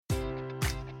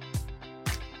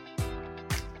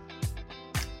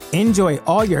Enjoy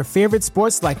all your favorite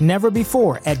sports like never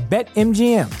before at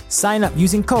BetMGM. Sign up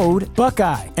using code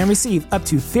Buckeye and receive up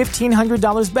to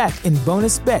 $1,500 back in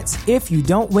bonus bets if you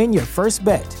don't win your first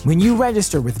bet. When you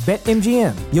register with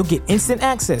BetMGM, you'll get instant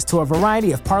access to a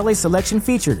variety of parlay selection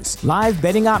features, live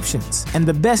betting options, and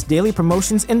the best daily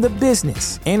promotions in the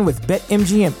business. And with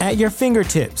BetMGM at your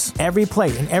fingertips, every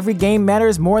play and every game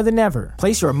matters more than ever.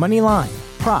 Place your money line,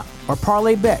 prop, or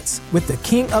parlay bets with the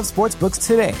king of sportsbooks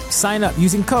today. Sign up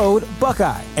using code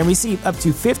Buckeye and receive up to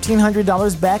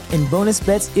 $1,500 back in bonus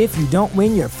bets if you don't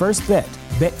win your first bet.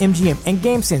 BetMGM and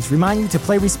GameSense remind you to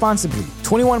play responsibly.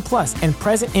 21 plus and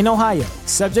present in Ohio,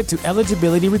 subject to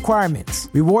eligibility requirements.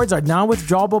 Rewards are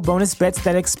non-withdrawable bonus bets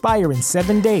that expire in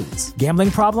 7 days. Gambling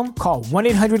problem? Call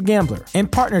 1-800-GAMBLER. In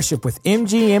partnership with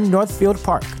MGM Northfield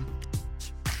Park.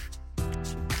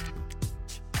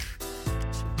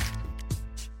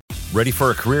 Ready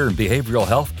for a career in behavioral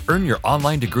health? Earn your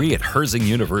online degree at Herzing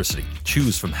University.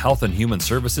 Choose from health and human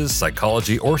services,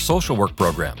 psychology, or social work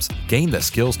programs. Gain the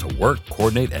skills to work,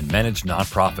 coordinate, and manage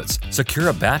nonprofits. Secure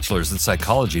a bachelor's in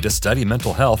psychology to study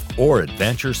mental health or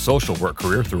advance your social work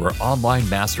career through our online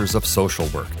Masters of Social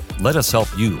Work. Let us help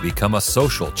you become a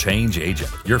social change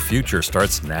agent. Your future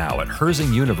starts now at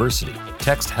Herzing University.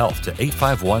 Text HEALTH to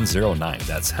 85109.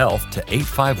 That's HEALTH to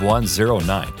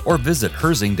 85109. Or visit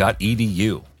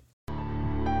herzing.edu.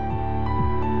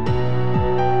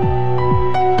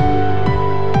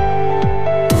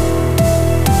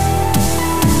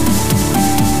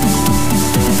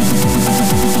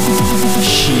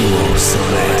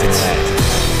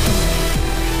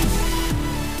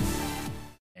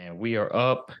 We are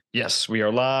up. Yes, we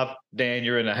are live. Dan,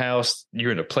 you're in the house.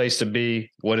 You're in a place to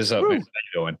be. What is up, man? How you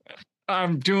doing?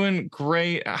 I'm doing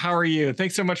great. How are you?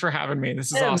 Thanks so much for having me.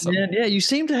 This is awesome. Man. Yeah, you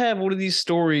seem to have one of these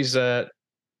stories that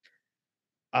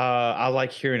I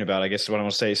like hearing about, I guess is what I'm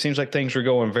going to say. It seems like things are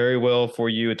going very well for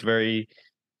you. It's very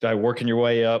working your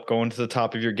way up, going to the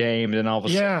top of your game, and then all of a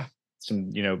sudden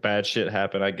some, bad shit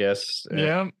happen, I guess.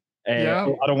 Yeah. And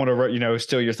I don't want to,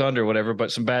 steal your thunder or whatever,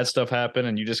 but some bad stuff happened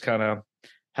and you just kind of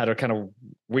had to kind of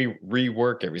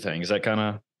rework everything. Is that kind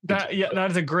of that? Yeah,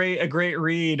 that is a great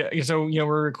read. So,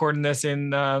 we're recording this in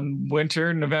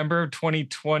November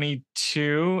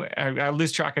 2022. I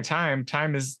lose track of time.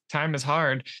 Time is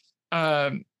hard.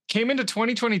 Came into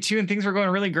 2022 and things were going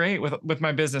really great with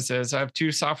my businesses. I have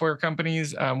 2 software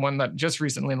companies. One that just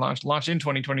recently launched in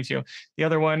 2022. The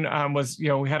other one was,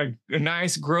 we had a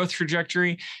nice growth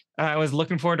trajectory. I was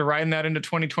looking forward to riding that into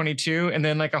 2022. And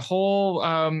then like a whole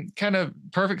kind of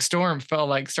perfect storm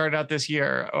started out this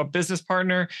year. A business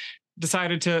partner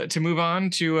decided to move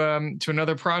on to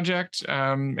another project.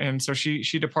 And so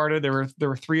she departed. There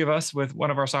were 3 of us with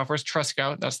one of our softwares, Trust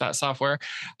Scout. That's that software.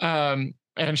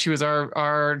 And she was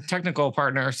our technical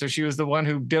partner. So she was the one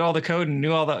who did all the code and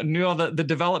knew all the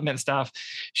development stuff.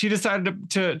 She decided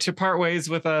to part ways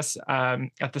with us.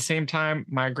 At the same time,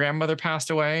 my grandmother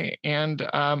passed away, and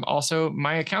also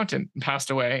my accountant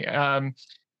passed away.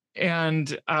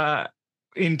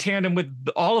 In tandem with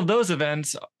all of those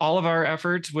events, all of our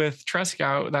efforts with Trust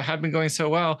Scout that had been going so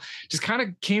well just kind of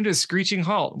came to a screeching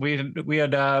halt. We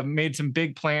had made some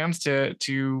big plans to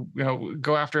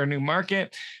go after a new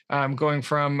market, going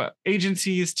from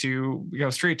agencies to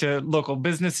straight to local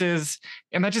businesses,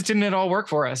 and that just didn't at all work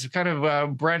for us. We kind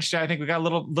of branched out. I think we got a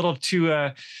little too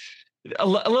a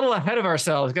little ahead of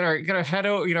ourselves. Got our head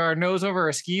out, our nose over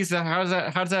our skis. How's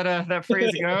that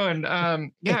phrase go?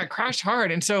 And it crashed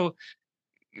hard. And so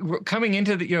coming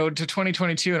into the to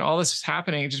 2022 and all this was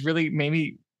happening, it just really made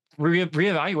me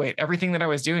reevaluate everything that I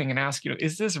was doing and ask,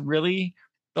 is this really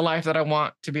the life that I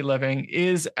want to be living?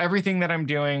 Is everything that I'm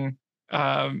doing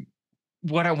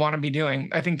what I want to be doing?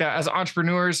 I think that as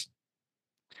entrepreneurs,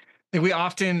 we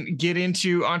often get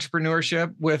into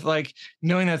entrepreneurship with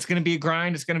knowing that it's going to be a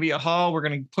grind, it's going to be a haul, we're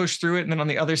going to push through it, and then on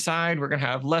the other side, we're going to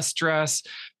have less stress,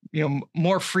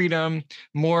 more freedom,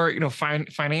 more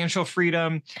financial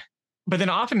freedom. But then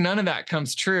often none of that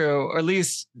comes true, or at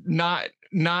least not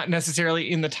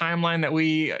necessarily in the timeline that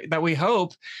we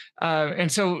hope.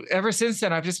 And so ever since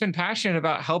then, I've just been passionate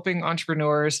about helping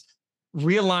entrepreneurs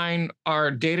realign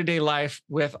our day-to-day life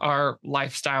with our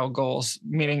lifestyle goals,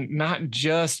 meaning not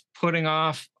just putting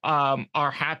off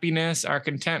our happiness, our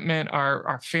contentment,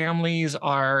 our families,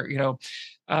 our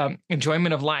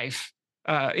enjoyment of life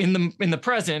in the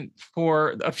present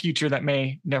for a future that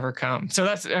may never come. So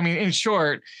that's, in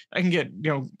short, I can get,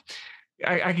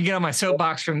 I can get on my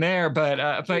soapbox from there, but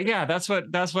yeah, that's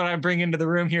what I bring into the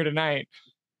room here tonight.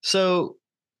 So,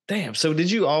 damn. So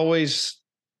did you always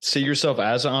see yourself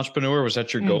as an entrepreneur? Was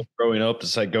that your goal growing up, to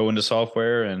say go into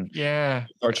software and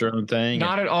start your own thing?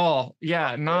 Not at all.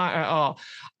 Yeah, not at all.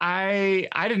 I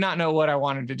did not know what I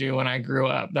wanted to do when I grew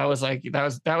up. That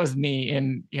was me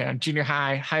in junior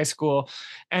high school.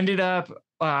 Ended up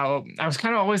I was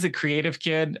kind of always a creative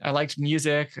kid. I liked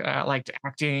music, liked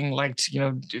acting, liked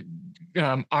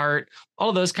art, all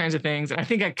of those kinds of things. And I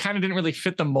think I kind of didn't really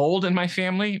fit the mold in my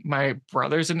family. My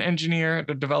brother's an engineer,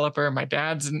 a developer. My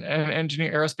dad's an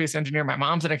engineer, aerospace engineer. My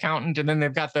mom's an accountant, and then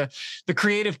they've got the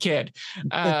creative kid.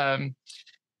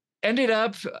 Ended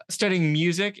up studying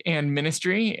music and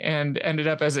ministry, and ended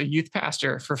up as a youth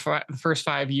pastor for the first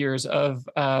 5 years of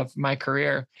my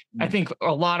career. I think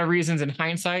a lot of reasons in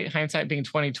hindsight being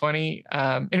 2020,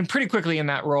 and pretty quickly in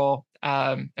that role.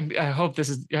 And I hope this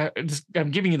is,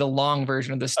 I'm giving you the long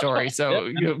version of the story.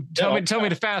 So tell me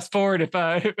to fast forward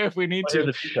if we need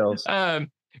to.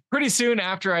 Pretty soon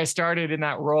after I started in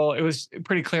that role, it was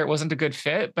pretty clear it wasn't a good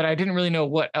fit, but I didn't really know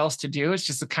what else to do. It's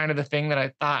just the kind of the thing that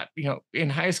I thought, in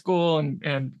high school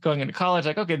and going into college,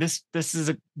 like, okay, this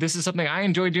is something I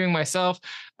enjoy doing myself.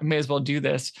 I may as well do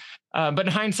this. But in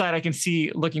hindsight, I can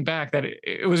see, looking back, that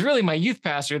it was really my youth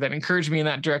pastor that encouraged me in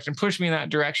that direction, pushed me in that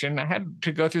direction. I had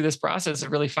to go through this process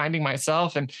of really finding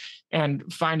myself and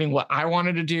finding what I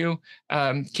wanted to do.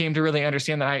 Came to really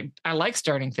understand that I like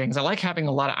starting things. I like having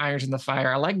a lot of irons in the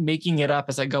fire. I like making it up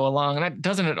as I go along, and that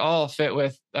doesn't at all fit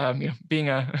with being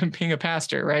a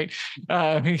pastor, right?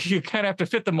 You kind of have to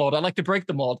fit the mold. I like to break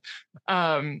the mold.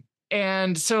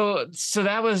 And so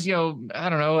that was, I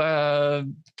don't know,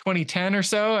 2010 or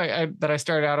so, that I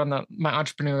started out on my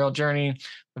entrepreneurial journey.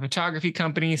 A photography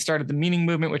company, started the Meaning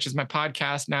Movement, which is my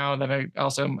podcast now, that I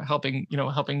also am helping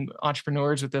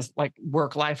entrepreneurs with this like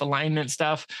work-life alignment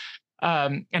stuff.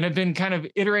 And I've been kind of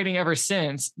iterating ever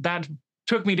since. That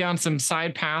took me down some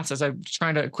side paths as I'm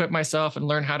trying to equip myself and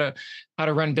learn how to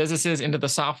run businesses into the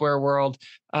software world,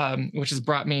 which has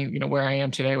brought me, where I am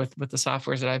today with the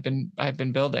softwares that I've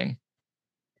been building.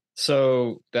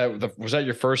 So was that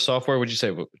your first software? Would you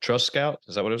say Trust Scout?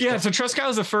 Is that what it was? Yeah. called? So Trust Scout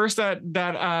was the first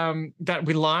that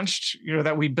we launched,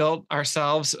 that we built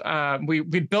ourselves. We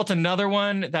built another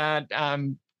one that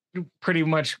pretty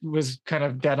much was kind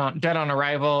of dead on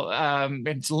arrival.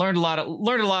 It's learned a lot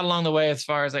along the way as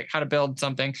far as like how to build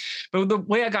something. But the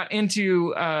way I got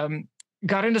into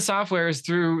software is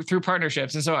through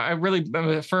partnerships. And so I really am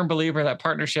a firm believer that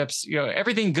partnerships,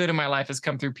 everything good in my life has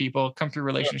come through people, come through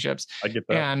relationships. I get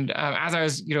that. And as I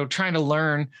was, trying to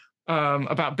learn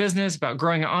about business, about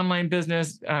growing an online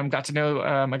business, got to know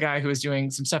a guy who was doing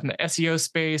some stuff in the SEO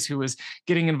space, who was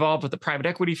getting involved with a private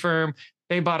equity firm.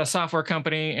 They bought a software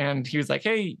company, and he was like,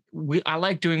 "Hey, I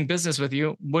like doing business with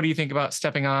you. What do you think about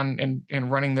stepping on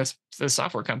and running this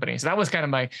software company?" So that was kind of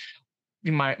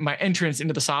my entrance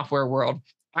into the software world.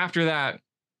 After that,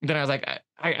 then I was like,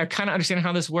 I kind of understand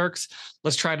how this works.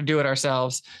 Let's try to do it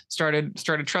ourselves. Started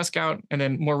Trust Scout, and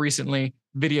then more recently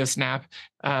VideoSnap.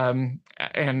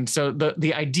 And so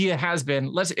the idea has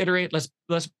been, let's iterate, let's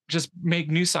just make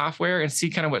new software and see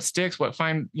kind of what sticks, what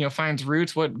finds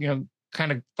roots, what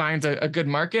kind of finds a good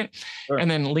market, sure, and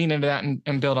then lean into that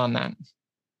and build on that.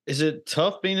 Is it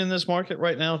tough being in this market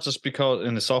right now, just because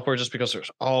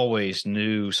there's always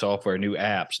new software, new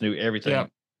apps, new everything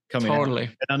coming totally out?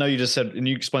 And I know you just said, and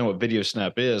you explained what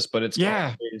VideoSnap is, but it's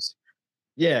always,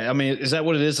 I mean, is that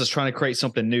what it is? It's trying to create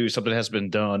something new, something that has been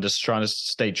done, just trying to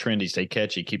stay trendy, stay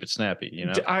catchy, keep it snappy,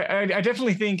 I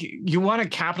definitely think you want to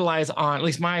capitalize on, at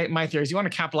least my theory is, you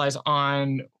want to capitalize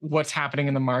on what's happening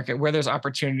in the market, where there's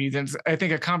opportunities. And I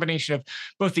think a combination of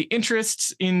both the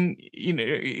interests in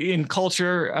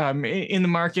culture, in the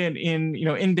market,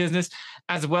 in business,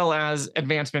 as well as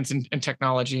advancements in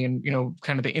technology and,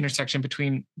 kind of the intersection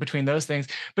between those things.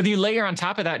 But you layer on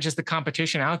top of that just the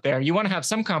competition out there. You want to have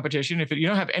some competition. If you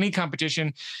don't have any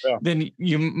competition, then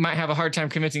you might have a hard time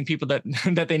convincing people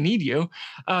that they need you.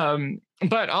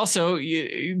 But also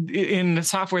in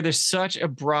software, there's such a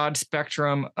broad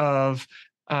spectrum of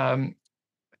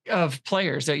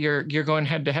players that you're going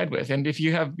head to head with. And if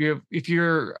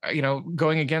you're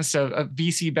going against a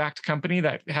VC backed company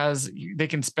that they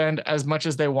can spend as much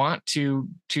as they want to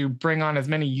bring on as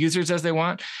many users as they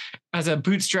want, as a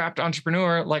bootstrapped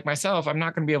entrepreneur like myself, I'm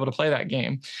not going to be able to play that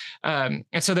game. And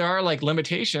so there are like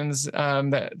limitations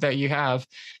that you have.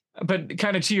 But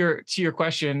kind of to your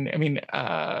question, I mean,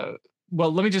 well,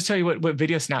 let me just tell you what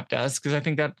VideoSnap does, because I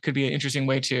think that could be an interesting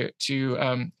way to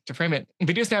frame it.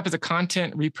 VideoSnap is a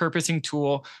content repurposing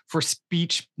tool for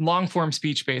speech, long form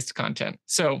speech based content.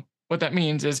 So what that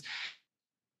means is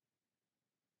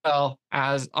well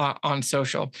as on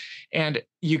social. And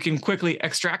you can quickly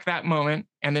extract that moment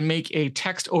and then make a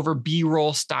text over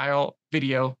B-roll style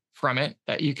video from it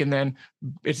that you can then,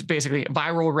 it's basically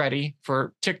viral ready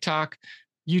for TikTok,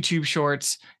 YouTube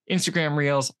Shorts, Instagram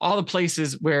Reels, all the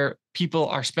places where people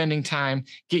are spending time.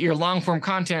 Get your long form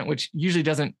content, which usually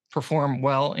doesn't perform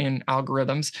well in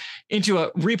algorithms, into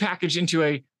a repackage into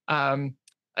a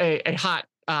hot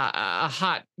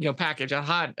package, a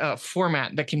hot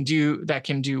format that can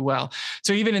do well.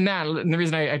 So even in that, and the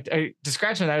reason I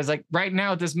described that is like right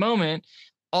now at this moment,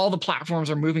 all the platforms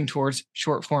are moving towards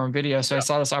short form video. So I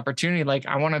saw this opportunity, like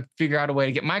I want to figure out a way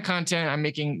to get my content. I'm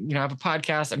making, I have a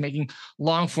podcast, I'm making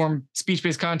long form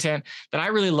speech-based content that I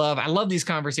really love. I love these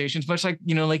conversations, much like,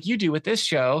 like you do with this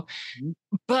show,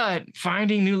 but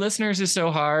finding new listeners is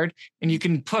so hard. And you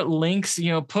can put links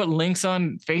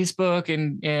on Facebook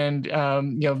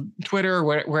and Twitter,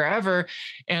 wherever.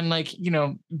 And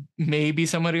maybe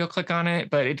somebody will click on it,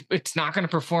 but it's not going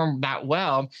to perform that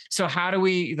well. So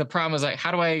the problem is like,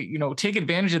 how do I take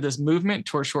advantage of this movement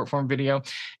towards short form video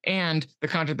and the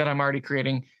content that I'm already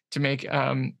creating to make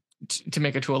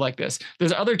a tool like this?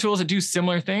 There's other tools that do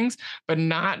similar things, but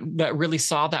not that really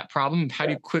solve that problem of how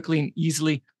do you quickly and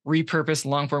easily repurpose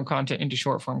long form content into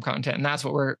short form content. And that's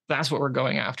what we're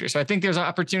going after. So I think there's an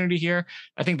opportunity here.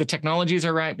 I think the technologies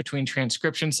are right between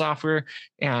transcription software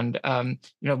and,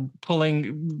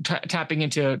 tapping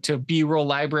into B-roll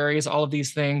libraries, all of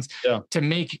these things to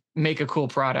make a cool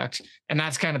product. And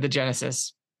that's kind of the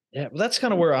genesis. Yeah. Well, that's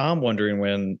kind of where I'm wondering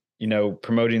when,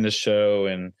 promoting the show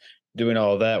and doing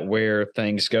all of that, where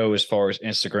things go as far as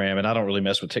Instagram. And I don't really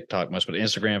mess with TikTok much, but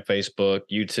Instagram, Facebook,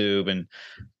 YouTube, and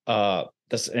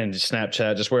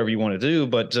Snapchat, just wherever you want to do.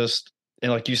 But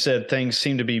and like you said, things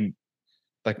seem to be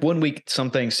like 1 week,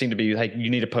 some things seem to be like, you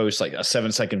need to post like a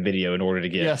 7-second video in order to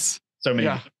get so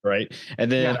many, right?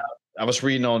 And then I was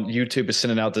reading on YouTube is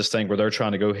sending out this thing where they're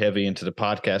trying to go heavy into the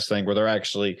podcast thing, where they're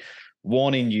actually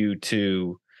wanting you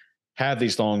to have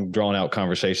these long drawn out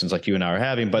conversations like you and I are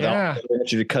having, but I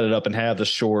want you to cut it up and have the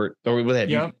short, or we have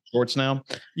YouTube Shorts now.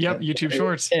 YouTube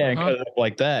Shorts. Yeah, and cut it up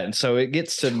like that. And so it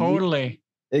gets to totally.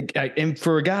 And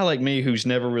for a guy like me who's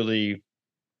never really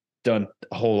done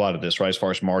a whole lot of this, right, as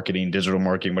far as marketing, digital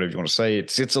marketing, whatever you want to say,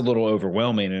 it's a little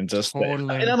overwhelming. And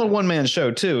and I'm a one-man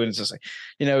show too, and it's just like,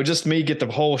 just me get the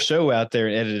whole show out there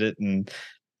and edit it and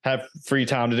have free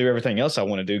time to do everything else I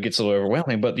want to do gets a little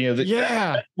overwhelming. But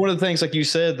one of the things, like you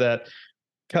said, that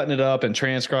cutting it up and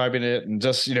transcribing it and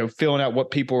just filling out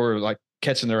what people are like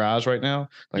catching their eyes right now,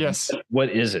 like what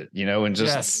is it, and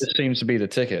just this seems to be the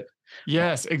ticket.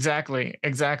 Yes, exactly.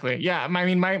 Yeah. I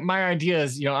mean, my idea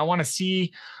is, I want to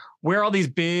see where all these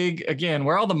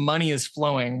where all the money is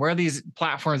flowing, where these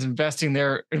platforms investing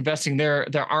their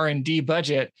R&D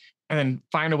budget, and then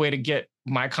find a way to get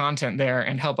my content there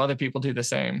and help other people do the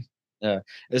same. Yeah.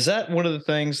 Is that one of the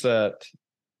things that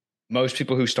most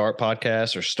people who start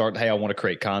podcasts or hey, I want to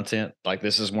create content, like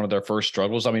this is one of their first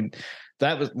struggles? I mean,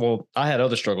 I had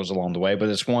other struggles along the way, but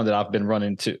it's one that I've been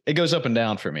running to. It goes up and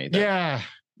down for me. Yeah.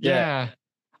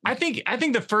 I think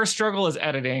the first struggle is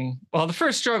editing. Well, the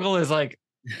first struggle is like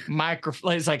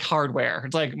it's like hardware.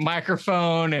 It's like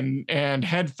microphone and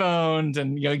headphones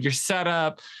and your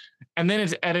setup, and then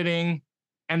it's editing,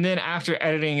 and then after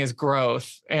editing is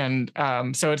growth. And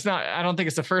so it's not. I don't think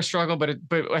it's the first struggle, but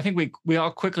I think we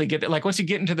all quickly get it. Like once you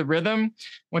get into the rhythm,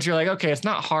 once you're like, okay, it's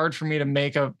not hard for me to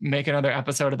make another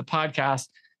episode of the podcast.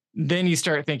 Then you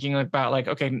start thinking about like,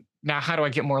 okay, now how do I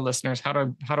get more listeners? How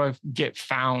do I get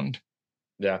found?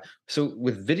 Yeah. So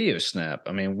with Video Snap,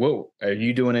 I mean, what are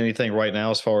you doing anything right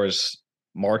now as far as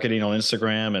marketing on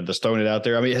Instagram and just throwing it out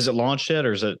there? I mean, has it launched yet,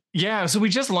 or is it? Yeah. So we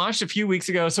just launched a few weeks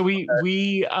ago. So we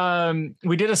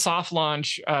did a soft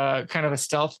launch, kind of a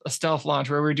stealth launch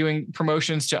where we're doing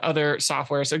promotions to other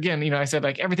software. So again, I said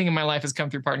like everything in my life has come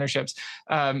through partnerships.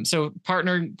 So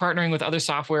partnering with other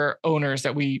software owners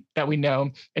that we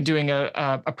know and doing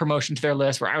a promotion to their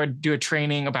list, where I would do a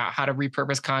training about how to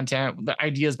repurpose content, the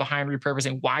ideas behind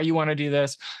repurposing, why you want to do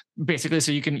this, basically,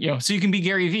 so you can be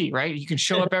Gary Vee, right? You can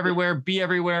show up everywhere, be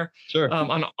everywhere,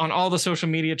 on all the social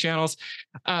media channels.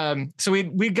 So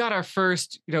we got our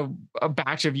first, a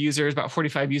batch of users, about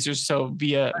 45 users, so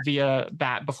via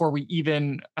that before we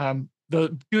even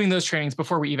doing those trainings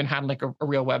before we even had like a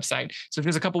real website. So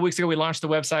just a couple of weeks ago, we launched the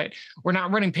website. We're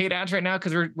not running paid ads right now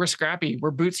because we're scrappy.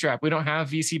 We're bootstrapped. We don't have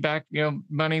VC backed,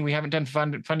 money. We haven't done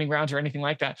funding rounds or anything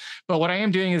like that. But what I am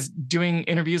doing is doing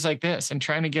interviews like this and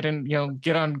trying to get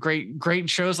on great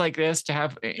shows like this to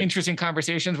have interesting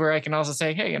conversations where I can also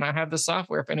say, hey, and I have this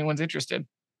software if anyone's interested.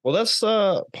 Well, that's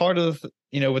part of,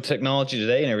 with technology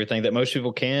today and everything, that most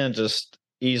people can just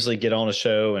easily get on a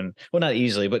show and, well, not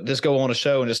easily, but just go on a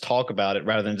show and just talk about it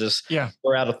rather than just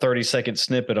throw out a 30-second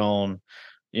snippet on,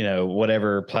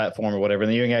 whatever platform or whatever. And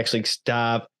then you can actually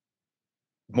dive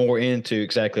more into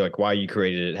exactly like why you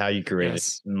created it, how you created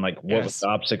it, and like what was the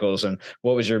obstacles and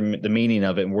what was the meaning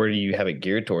of it and where do you have it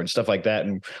geared toward and stuff like that.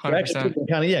 And actually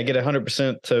kind of get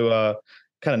 100% to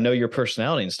kind of know your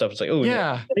personality and stuff. It's like, oh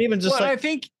yeah, even just I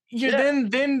think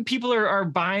then people are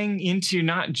buying into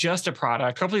not just a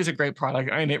product. Hopefully it's a great product,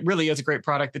 and it really is a great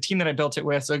product. The team that I built it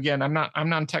with, so again, I'm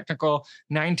non-technical.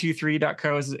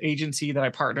 923.co is the agency that I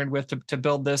partnered with to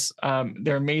build this.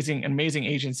 They're amazing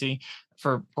agency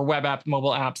for web apps,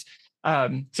 mobile apps.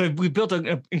 So we built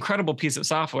an incredible piece of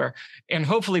software, and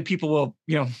hopefully people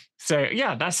will, say,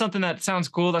 yeah, that's something that sounds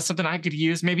cool. That's something I could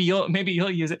use. Maybe you'll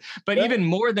use it. But even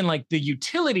more than like the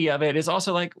utility of it is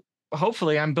also like,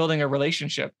 hopefully I'm building a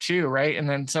relationship too. Right. And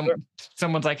then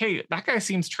someone's like, hey, that guy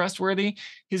seems trustworthy.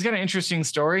 He's got an interesting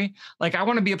story. Like, I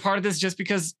want to be a part of this just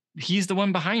because he's the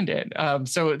one behind it.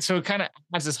 So it kind of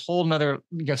adds this whole nother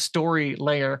story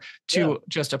layer to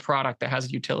just a product that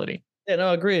has utility. Yeah, no,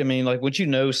 I agree. I mean, like, would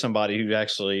somebody who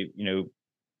actually,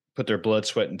 put their blood,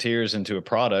 sweat, and tears into a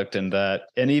product, and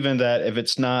even that if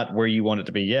it's not where you want it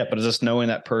to be yet, but just knowing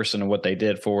that person and what they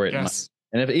did for it. Yes.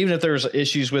 And even if there's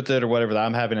issues with it or whatever that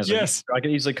I'm having I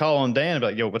can easily call on Dan and be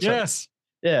like, yo, what's up?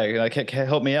 Yeah. Like,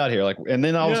 help me out here. Like, and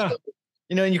then also,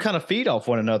 and you kind of feed off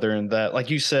one another, and that, like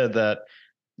you said, that,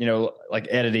 like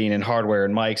editing and hardware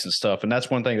and mics and stuff. And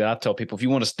that's one thing that I tell people, if you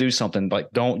want to do something,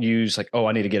 like, don't use like, oh,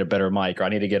 I need to get a better mic, or I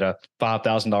need to get a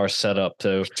 $5,000 setup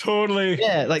to totally.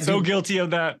 Yeah. Like, so guilty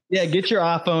of that. Yeah. Get your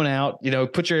iPhone out,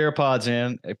 put your AirPods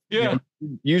in,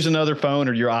 use another phone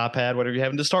or your iPad, whatever you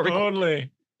have, and just start recording.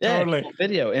 Totally.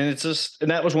 Video. And and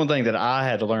that was one thing that I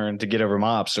had to learn to get over my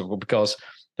obstacle, because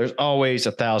there's always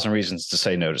 1,000 reasons to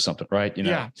say no to something, right?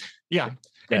 Yeah.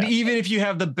 And even if you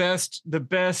have the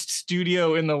best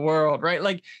studio in the world, right?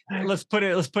 Like, let's put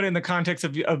it in the context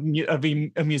of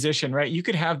a musician, right? You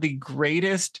could have the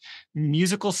greatest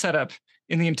musical setup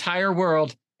in the entire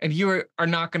world, and you are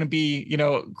not going to be,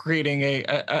 creating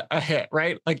a hit,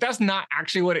 right? Like, that's not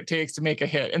actually what it takes to make a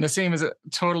hit. And the same is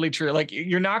totally true. Like,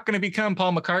 you're not going to become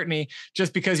Paul McCartney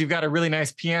just because you've got a really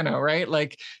nice piano, right?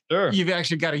 Like, you've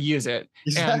actually got to use it.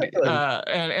 Exactly.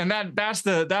 And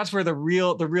that's where the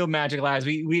real magic lies.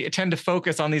 We tend to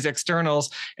focus on these externals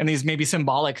and these maybe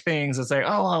symbolic things and say,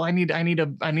 oh, well, I need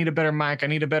a better mic, I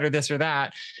need a better this or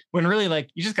that. When really, like,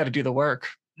 you just got to do the work.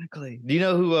 Exactly. Do you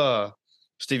know who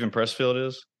Steven Pressfield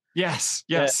is? Yes.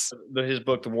 His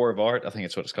book, The War of Art, I think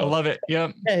it's what it's called. I love it.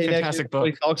 Yeah. Fantastic book. What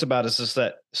he talks about is just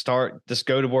just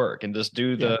go to work and just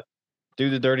do the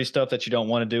dirty stuff that you don't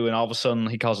want to do. And all of a sudden,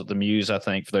 he calls it the muse, I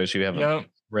think, for those who haven't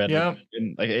read it.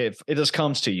 And like, it just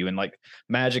comes to you, and like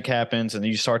magic happens, and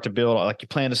you start to build, like, you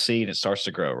plant a seed and it starts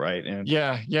to grow, right? And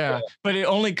but it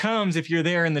only comes if you're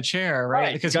there in the chair,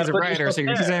 right? Because he's a writer, so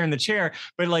he's there in the chair.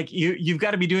 But like, you've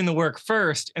got to be doing the work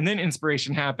first, and then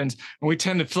inspiration happens. And we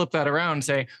tend to flip that around and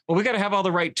say, well, we got to have all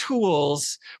the right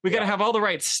tools, we got to have all the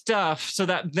right stuff, so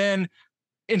that then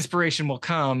inspiration will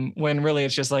come, when really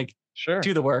it's just like,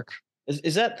 do the work.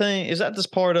 Is that this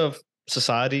part of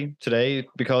society today?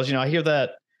 Because I hear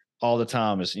that all the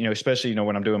time, is especially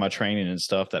when I'm doing my training and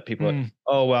stuff, that people are like,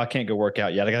 oh, well, I can't go work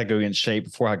out yet, I gotta go get in shape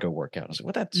before I go work out. I was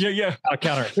like, well, that's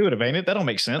counterintuitive, ain't it? That don't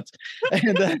make sense.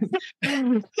 And then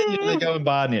they go and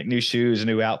buy new shoes, a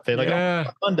new outfit, like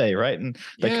on Monday, right? And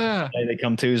they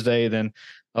come Tuesday, then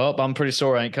I'm pretty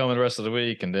sore, I ain't coming the rest of the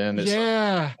week, and then it's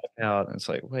out, and it's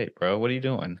like, wait, bro, what are you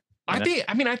doing? I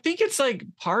think it's like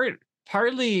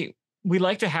partly we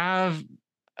like to have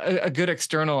a good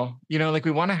external, like we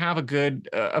want to have a good,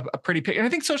 a pretty picture. And I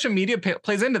think social media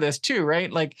plays into this too,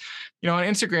 right? Like, on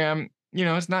Instagram,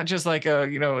 it's not just like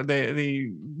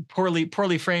the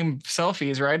poorly framed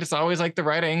selfies, right? It's always like the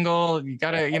right angle. You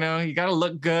gotta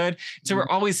look good. So we're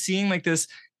always seeing like this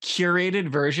curated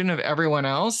version of everyone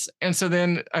else. And so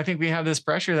then I think we have this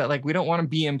pressure that, like, we don't want to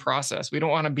be in process. We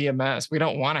don't want to be a mess. We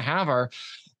don't want to have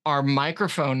our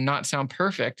microphone not sound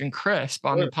perfect and crisp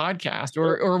on the podcast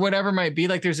or whatever might be.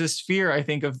 Like, there's this fear, I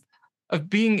think, of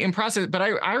being in process. But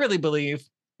I really believe,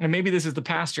 and maybe this is the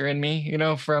pastor in me,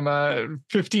 from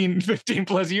 15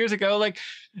 plus years ago, like,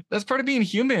 that's part of being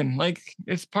human. Like,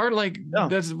 it's part of, like,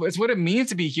 it's what it means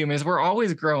to be human. Is we're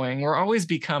always growing, we're always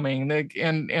becoming, like,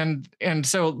 and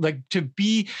so, like, to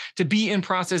be in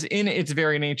process in its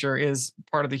very nature is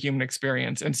part of the human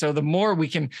experience. And so the more we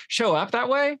can show up that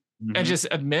way, and just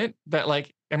admit that,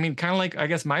 like, I mean, kind of like, I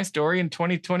guess, my story in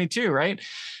 2022, right?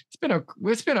 It's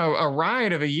been a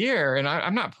ride of a year, and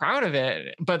I'm not proud of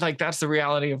it, but like, that's the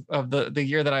reality of the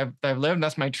year that I've lived.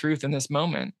 That's my truth in this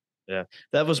moment. Yeah.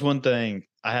 That was one thing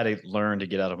I had to learn to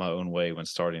get out of my own way when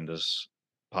starting this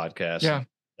podcast. Yeah.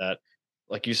 That,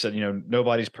 like you said,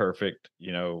 nobody's perfect.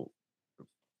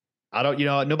 I don't,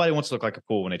 nobody wants to look like a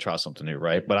fool when they try something new,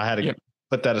 right? But I had to Yep.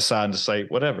 put that aside and just say,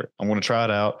 whatever, I'm going to try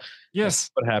it out. Yes. See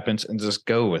what happens and just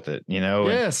go with it,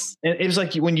 Yes. And it was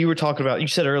like when you were talking about, you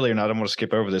said earlier, and I don't want to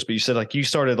skip over this, but you said like you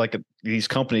started like these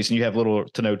companies and you have little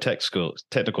to no technical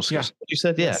skills. Yeah. You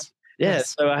said, yeah. Yes. Yeah.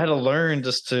 Yes. So I had to learn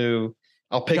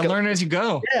I'll pick You up. learn as you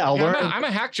go. Yeah, I'll learn. I'm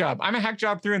a hack job. I'm a hack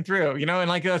job through and through, and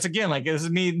like, that's again, like, this is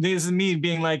me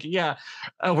being like,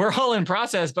 we're all in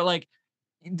process, but like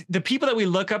the people that we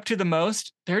look up to the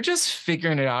most, they're just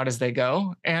figuring it out as they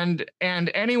go. And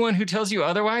anyone who tells you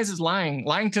otherwise is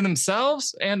lying to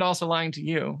themselves and also lying to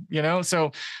you,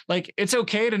 so like, it's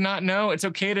okay to not know. It's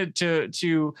okay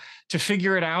to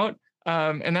figure it out.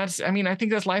 And I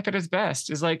think that's life at its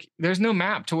best, is like, there's no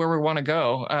map to where we want to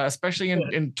go, especially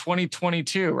in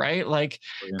 2022, right? Like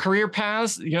career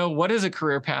paths, what is a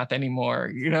career path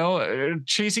anymore?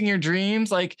 Chasing your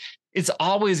dreams, like it's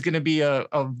always going to be a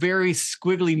very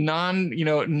squiggly,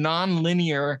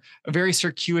 non-linear, a very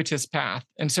circuitous path.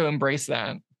 And so embrace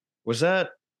that. Was that,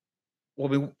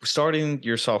 starting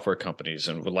your software companies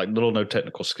and with like little no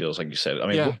technical skills, like you said,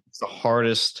 what's the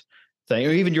hardest thing,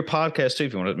 or even your podcast too,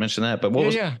 if you want to mention that, but what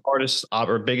was the hardest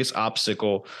or biggest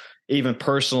obstacle, even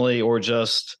personally, or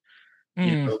just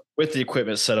with the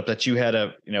equipment setup that you had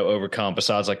to overcome,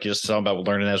 besides like just talking about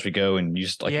learning as we go, and you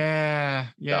just like it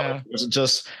was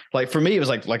just like, for me it was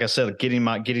like I said, getting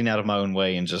out of my own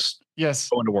way and just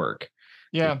going to work.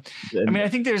 I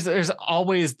think there's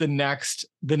always the next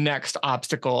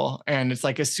obstacle, and it's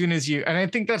like, as soon as and I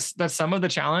think that's some of the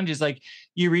challenge, is like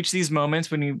you reach these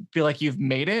moments when you feel like you've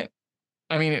made it.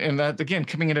 And that, again,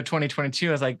 coming into 2022,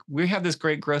 I was like, we have this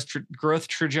great growth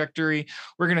trajectory.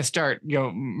 We're going to start,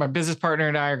 my business partner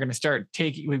and I are going to start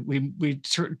taking, we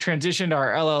transitioned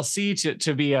our LLC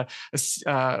to be a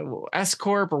S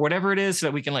Corp or whatever it is, so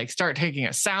that we can like start taking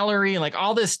a salary and like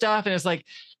all this stuff. And it's like,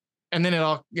 and then it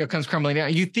all comes crumbling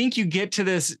down. You think you get to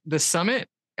the summit,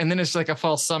 and then it's like a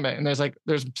false summit, and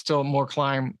there's still more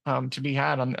climb to be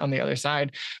had on the other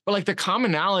side. But like the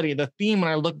commonality, the theme, when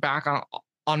I look back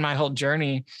on my whole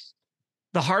journey,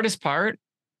 the hardest part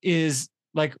is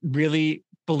like really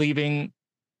believing.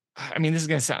 This is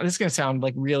gonna sound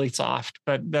like really soft,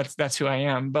 but that's who I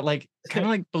am. But like, kind of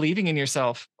like believing in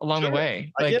yourself along the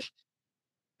way. Like,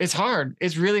 it's hard.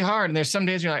 It's really hard. And there's some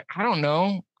days you're like, I don't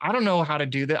know how to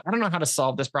do that. I don't know how to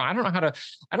solve this problem. I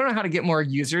don't know how to get more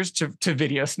users to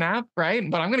Video Snap, right?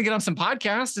 But I'm gonna get on some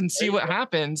podcasts and see what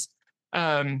happens.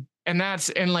 And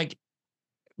like,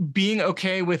 being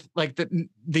okay with like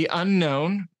the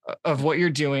unknown of what you're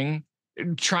doing,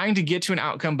 trying to get to an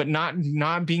outcome, but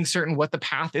not being certain what the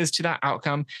path is to that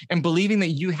outcome, and believing that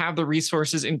you have the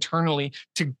resources internally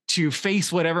to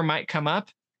face whatever might come up.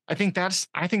 I think that's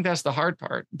the hard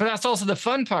part, but that's also the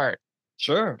fun part.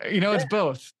 Sure. It's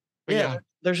both. Yeah.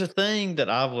 There's a thing that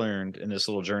I've learned in this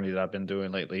little journey that I've been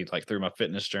doing lately, like through my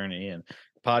fitness journey and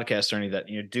podcast journey, that,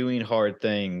 doing hard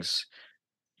things,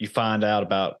 you find out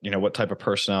about, what type of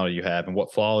personality you have and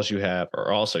what flaws you have,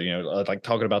 or also, like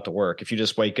talking about the work. If you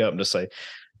just wake up and just say,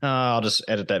 oh, I'll just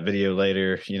edit that video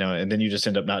later, and then you just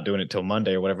end up not doing it till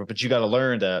Monday or whatever. But you got to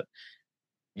learn that,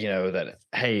 that,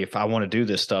 hey, if I want to do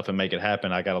this stuff and make it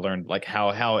happen, I got to learn, like,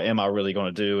 how am I really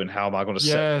going to do, and how am I going to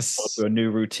set to a new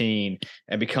routine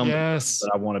and become the person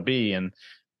that I want to be. And,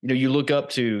 you look up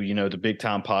to, the big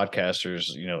time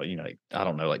podcasters, I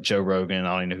don't know, like Joe Rogan.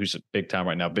 I don't even know who's big time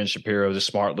right now. Ben Shapiro, the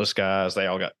Smartless guys, they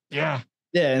all got. Yeah.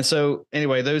 And so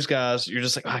anyway, those guys, you're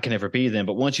just like, I can never be them.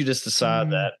 But once you just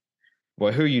decide that,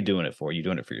 well, who are you doing it for? Are you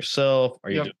doing it for yourself? Are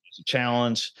you doing it as a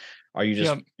challenge? Are you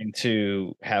just trying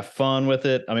to have fun with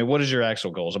it? What is your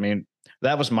actual goals?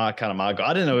 That was my goal.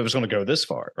 I didn't know it was going to go this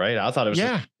far, right? I thought it was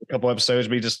just a couple episodes,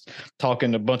 me just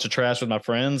talking a bunch of trash with my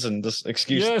friends and just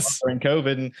excuse during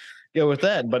COVID and go with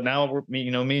that. But now me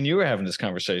and you were having this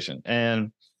conversation,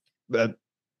 and that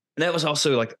was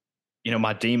also like,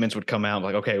 my demons would come out.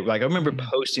 Like, okay, like I remember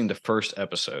posting the first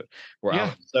episode where I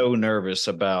was so nervous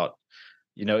about,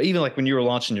 even like when you were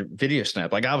launching your Video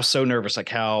Snap, like I was so nervous, like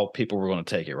how people were going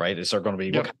to take it, right? Is there going to be,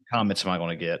 what kind of comments am I going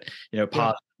to get?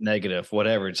 Positive, negative,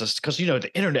 whatever. It's just because,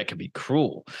 the internet can be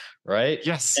cruel, right?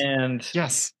 Yes.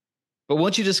 But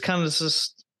once you just kind of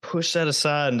just push that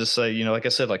aside and just say, like I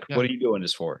said, like, what are you doing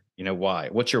this for? Why?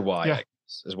 What's your why? I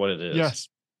guess, is what it is. Yes.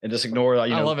 and just ignore, I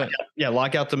love it. Yeah.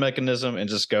 Lock out the mechanism and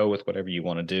just go with whatever you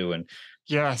want to do. And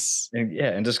yes.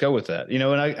 And just go with that,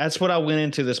 and that's what I went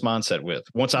into this mindset with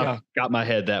once I got my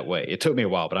head that way. It took me a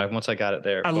while, but once I got it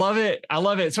there. I love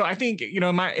it. So I think,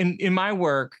 in my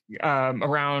work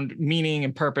around meaning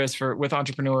and purpose with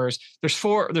entrepreneurs, there's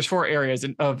four areas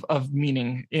of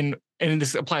meaning and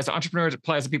this applies to entrepreneurs, it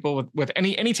applies to people with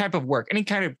any type of work, any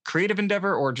kind of creative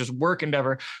endeavor or just work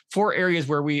endeavor. 4 areas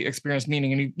where we experience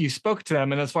meaning, and you spoke to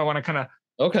them, and that's why I want to kind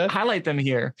of highlight them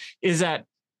here. Is that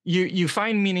you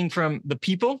find meaning from the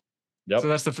people. Yep.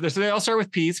 So so they all start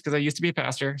with P's, because I used to be a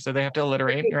pastor, so they have to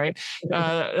alliterate, right?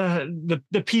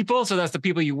 The people, so that's the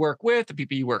people you work with, the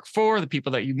people you work for, the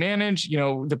people that you manage,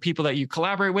 the people that you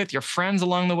collaborate with, your friends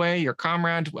along the way, your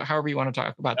comrade, however you want to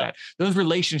talk about that. Those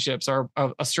relationships are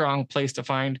a strong place to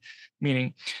find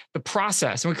meaning. The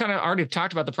process, and we kind of already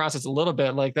talked about the process a little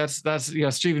bit, like that's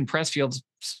Steven Pressfield's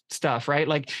stuff, right?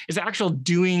 Like it's actual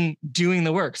doing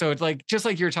the work. So it's like, just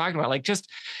like you're talking about, like just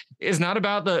it's not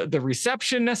about the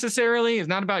reception necessarily. It's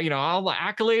not about, all the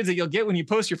accolades that you'll get when you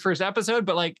post your first episode,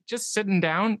 but like just sitting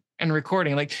down and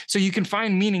recording, like, so you can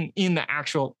find meaning in the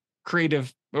actual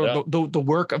creative or the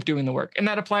work of doing the work. And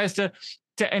that applies to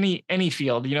any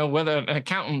field, whether an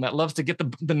accountant that loves to get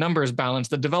the numbers balanced,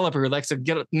 the developer who likes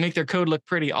to make their code look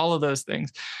pretty, all of those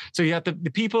things. So you got the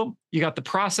people, you got the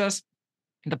process,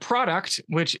 the product,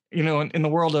 which, in the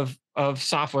world of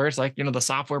software, it's like, the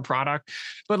software product.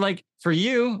 But like for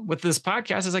you with this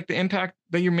podcast is like the impact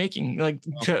that you're making, like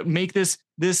to make this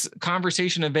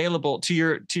conversation available to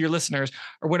your listeners,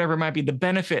 or whatever it might be, the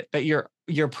benefit that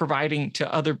you're providing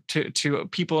to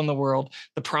people in the world,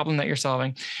 the problem that you're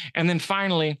solving. And then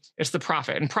finally, it's the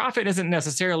profit. And profit isn't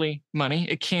necessarily money.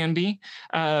 It can be,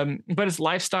 but it's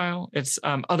lifestyle. It's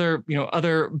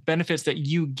other benefits that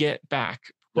you get back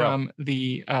from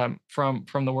the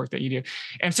work that you do.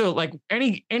 And so like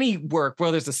any work,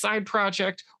 whether it's a side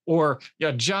project or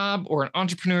a job or an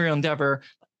entrepreneurial endeavor,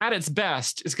 at its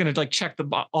best is going to like check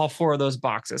all 4 of those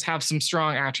boxes, have some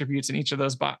strong attributes in each of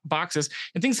those boxes.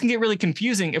 And things can get really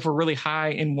confusing if we're really high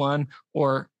in one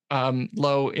or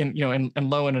low in, and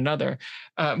low in another.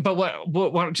 But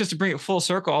what just to bring it full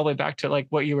circle all the way back to like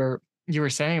what you were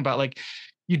saying about, like,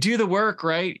 you do the work,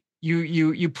 right?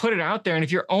 You put it out there. And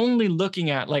if you're only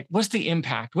looking at like, what's the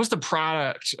impact? What's the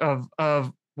product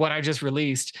of what I just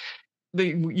released?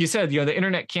 You said, the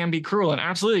internet can be cruel, and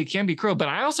absolutely it can be cruel. But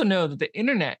I also know that the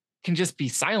internet can just be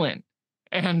silent.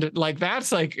 And like,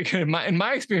 that's like in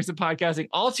my experience of podcasting,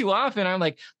 all too often, I'm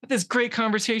like, this great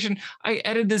conversation. I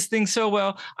edited this thing so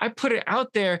well. I put it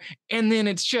out there, and then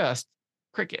it's just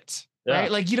crickets.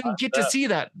 Right? Like you don't get to see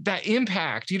that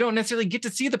impact. You don't necessarily get to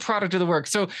see the product of the work.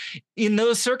 So in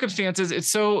those circumstances, it's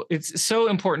so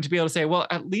important to be able to say, well,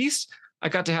 at least I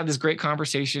got to have this great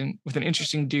conversation with an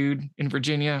interesting dude in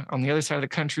Virginia on the other side of the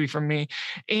country from me.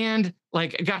 And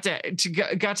like got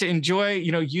to enjoy,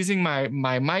 using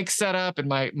my mic setup and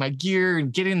my gear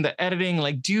and getting the editing,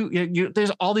 like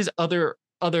there's all these other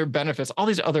benefits, all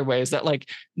these other ways that like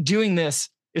doing this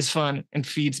is fun and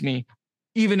feeds me,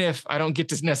 even if I don't get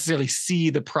to necessarily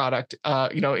see the product,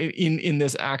 in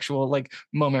this actual like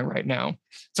moment right now.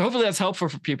 So hopefully that's helpful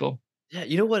for people. Yeah.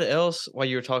 You know what else? While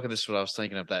you were talking, this is what I was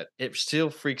thinking of, that it still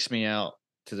freaks me out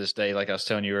to this day. Like I was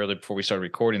telling you earlier before we started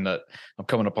recording, that I'm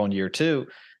coming up on year 2,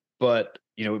 but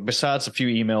besides a few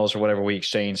emails or whatever we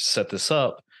exchanged to set this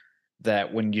up,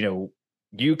 that when,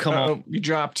 you come on, you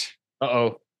dropped.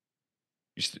 Nobody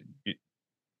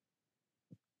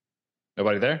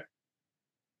there?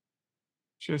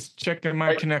 Just checking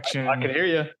my connection. I can hear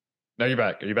you. No, you're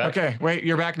back. Are you back? Okay, wait,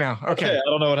 you're back now. Okay. I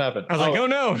don't know what happened. I was like, oh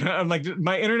no. I'm like,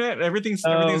 my internet, everything's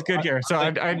good here. So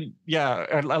I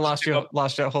lost you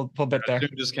a whole bit there.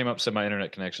 It just came up, said my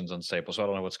internet connection's unstable, so I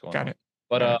don't know what's going on. Got it.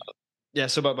 But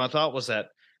but my thought was that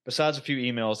besides a few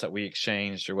emails that we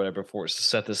exchanged or whatever for us to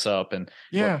set this up, and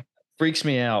what freaks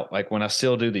me out, like when I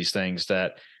still do these things,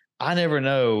 that I never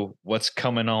know what's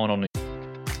coming on the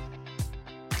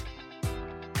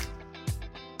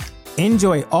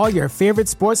Enjoy all your favorite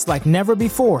sports like never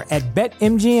before at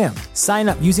BetMGM. Sign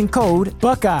up using code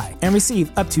Buckeye and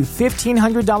receive up to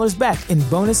 $1,500 back in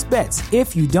bonus bets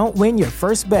if you don't win your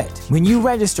first bet. When you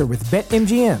register with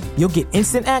BetMGM, you'll get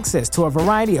instant access to a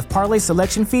variety of parlay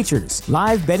selection features,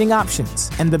 live betting options,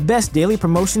 and the best daily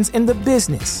promotions in the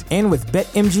business. And with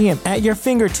BetMGM at your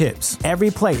fingertips,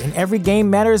 every play and every game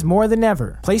matters more than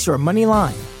ever. Place your money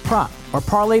line, prop, or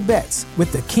parlay bets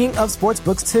with the king of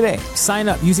sportsbooks today. Sign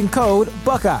up using code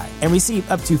Buckeye and receive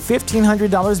up to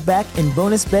 $1,500 back in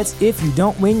bonus bets if you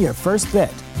don't win your first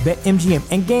bet. BetMGM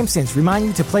and GameSense remind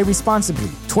you to play responsibly.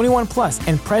 21 plus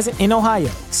and present in Ohio,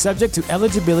 subject to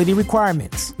eligibility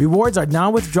requirements. Rewards are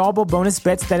non-withdrawable bonus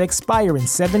bets that expire in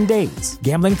 7 days.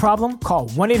 Gambling problem? Call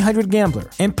 1-800-GAMBLER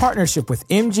in partnership with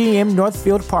MGM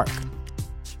Northfield Park.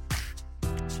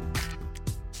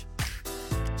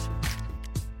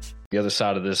 The other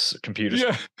side of this computer,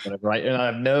 Yeah. right? And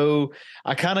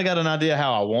I kind of got an idea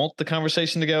how I want the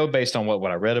conversation to go based on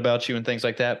what I read about you and things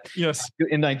like that. Yes.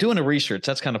 And like doing the research,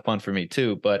 that's kind of fun for me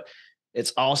too. But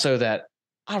it's also that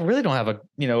I really don't have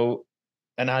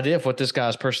an idea of what this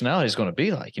guy's personality is going to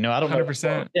be like. I don't know.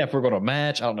 100%. If we're going to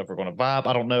match. I don't know if we're going to vibe.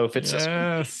 I don't know if it's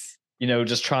Yes.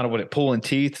 just trying to pulling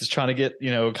teeth, is trying to get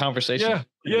a conversation.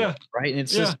 Yeah. Right. And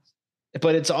it's just.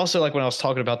 But it's also like when I was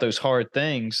talking about those hard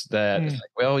things that, it's like,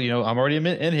 well, I'm already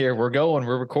in here. We're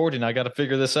recording. I got to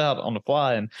figure this out on the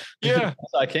fly and do the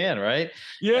best I can. Right.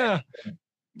 Yeah.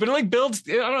 But it builds,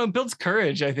 I don't know, it builds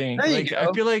courage, I think.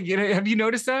 I feel like, have you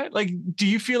noticed that? Like, do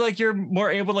you feel like you're more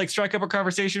able to strike up a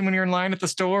conversation when you're in line at the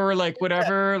store or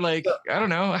whatever? I don't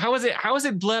know. How is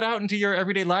it bled out into your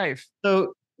everyday life?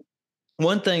 So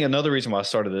another reason why I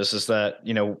started this is that,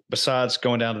 besides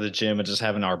going down to the gym and just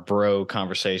having our bro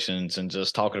conversations and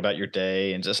just talking about your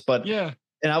day and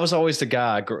and I was always the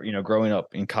guy, growing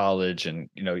up in college and,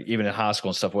 even in high school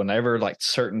and stuff, whenever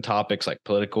certain topics like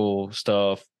political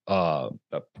stuff,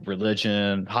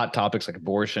 religion, hot topics like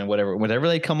abortion, whenever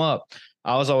they come up,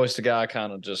 I was always the guy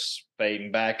kind of just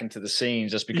fading back into the scene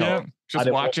just because just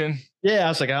watching. I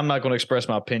was like, I'm not going to express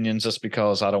my opinions just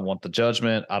because I don't want the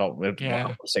judgment. I don't want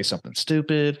to say something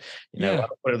stupid. What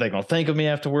are they going to think of me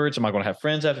afterwards? Am I going to have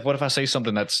friends after? What if I say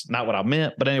something that's not what I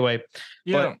meant? But anyway,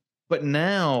 but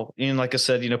now, like I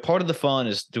said, part of the fun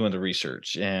is doing the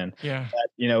research and,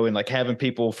 and having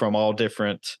people from all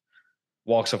different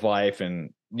walks of life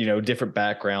and, different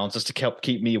backgrounds just to help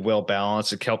keep me well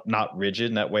balanced and help not rigid.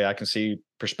 And that way I can see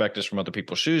perspectives from other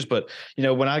people's shoes. But,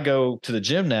 when I go to the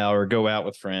gym now or go out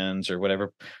with friends or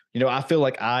whatever, I feel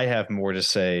like I have more to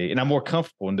say and I'm more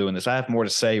comfortable in doing this. I have more to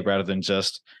say rather than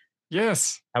just,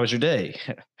 how was your day?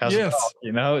 How's it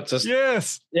going? It's just,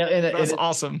 and that's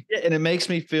awesome. Yeah. And it makes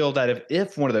me feel that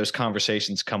if one of those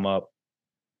conversations come up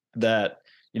that,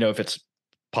 if it's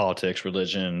politics,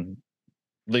 religion,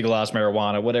 legalize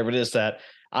marijuana, whatever it is, that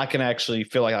I can actually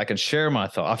feel like I can share my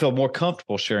thoughts. I feel more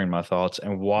comfortable sharing my thoughts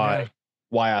and why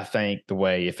I think the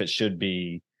way, if it should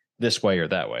be this way or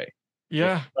that way.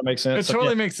 Yeah. That makes sense. It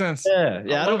totally makes sense. Yeah.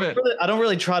 Yeah. I don't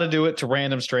really try to do it to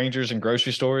random strangers in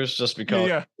grocery stores just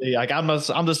because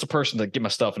I'm just a person to get my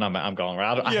stuff and I'm going,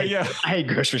 right? I hate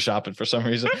grocery shopping for some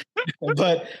reason.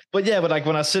 but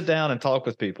when I sit down and talk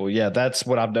with people, that's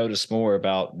what I've noticed more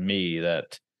about me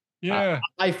that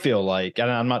I feel like, and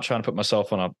I'm not trying to put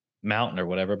myself on a mountain or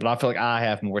whatever, but I feel like I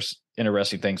have more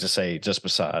interesting things to say just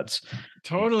besides.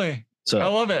 Totally. So I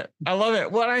love it.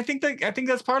 Well, I think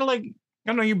that's part of I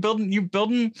don't know, you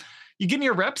getting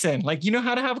your reps in,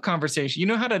 how to have a conversation,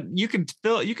 you can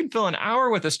fill an hour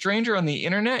with a stranger on the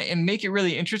internet and make it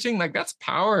really interesting. That's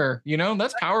power,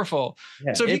 that's powerful.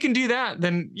 Yeah, so if you can do that,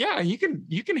 then you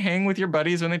can hang with your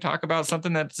buddies when they talk about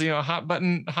something that's, a hot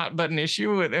button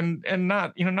issue and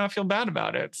not feel bad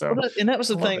about it. So, and that was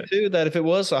the thing too, that if it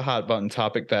was a hot button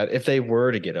topic, that if they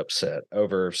were to get upset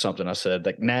over something I said,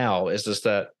 now is just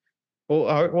that,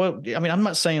 I'm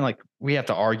not saying we have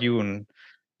to argue and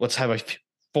let's have a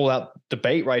full out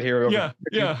debate right here.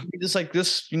 Just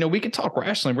this, we can talk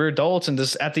rationally. We're adults. And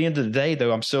just at the end of the day,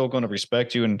 though, I'm still going to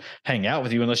respect you and hang out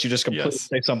with you unless you just completely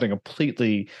say something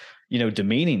completely,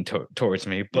 demeaning towards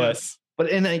me. But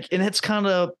and it's kind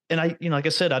of, and I, like I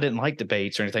said, I didn't like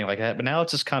debates or anything like that, but now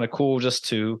it's just kind of cool just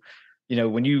to,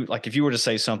 when you, if you were to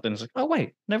say something, it's like, oh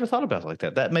wait, never thought about it like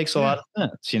that. That makes a lot of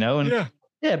sense,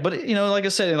 and but like I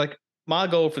said, my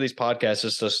goal for these podcasts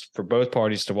is just for both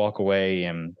parties to walk away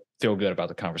and feel good about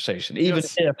the conversation, even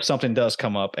if something does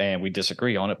come up and we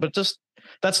disagree on it. But just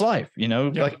that's life, like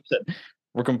I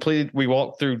said, we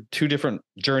walk through two different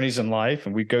journeys in life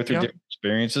and we go through different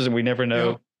experiences and we never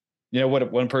know,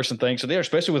 what one person thinks of the other,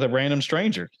 especially with a random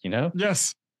stranger,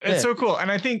 Yes. It's so cool.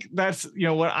 And I think that's,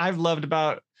 what I've loved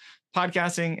about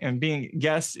podcasting and being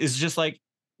guests is just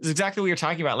is exactly what you're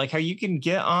talking about. How you can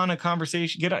get on a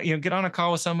conversation, get on a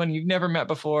call with someone you've never met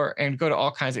before and go to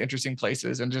all kinds of interesting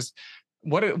places and just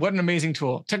what an amazing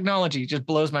tool. Technology just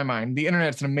blows my mind. The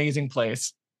internet's an amazing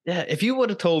place. Yeah. If you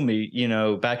would have told me,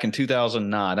 back in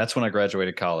 2009, that's when I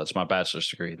graduated college, my bachelor's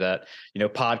degree, that,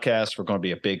 podcasts were going to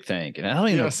be a big thing. And I don't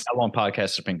even know how long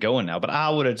podcasts have been going now, but I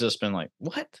would have just been like,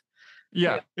 what?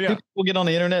 Yeah. People get on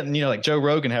the internet and, like Joe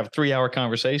Rogan have 3-hour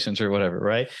conversations or whatever.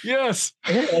 Right. Yes.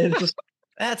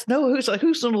 that's no, who's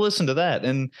going to listen to that?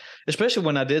 And especially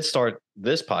when I did start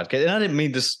this podcast, and I didn't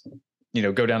mean this,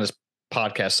 go down this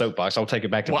podcast soapbox. I'll take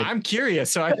it back to. Well, I'm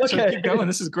curious, so keep going.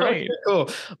 This is great. Okay, cool,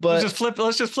 but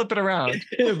let's just flip it around.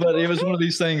 But it was one of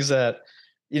these things that,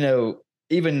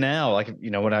 even now, like,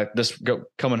 when I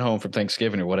coming home from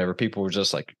Thanksgiving or whatever, people were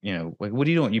just like, what are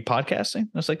you doing? You podcasting? And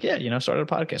I was like, yeah, I started a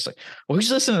podcast. Like, well,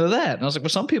 who's listening to that? And I was like, well,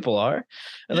 some people are.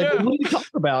 And like, well, what do you talk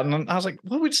about? And I was like,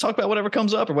 well, we just talk about whatever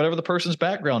comes up or whatever the person's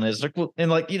background is. Like, well, and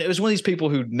like, it was one of these people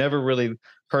who never really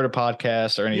heard a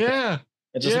podcast or anything. Yeah.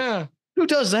 And just like, who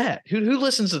does that? Who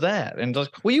listens to that? And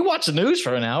like, well, you watch the news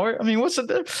for an hour. I mean, what's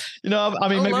it? I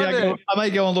mean, maybe I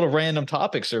might go on little random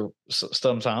topics or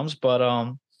sometimes, but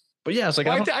yeah, it's like,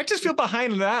 I just feel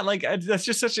behind that. Like, that's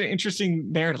just such an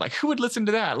interesting narrative. Like, who would listen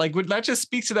to that? Like, would that just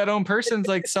speak to that own person's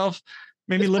like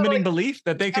maybe limiting belief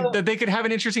that they could have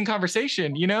an interesting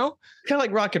conversation, Kind of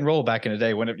like rock and roll back in the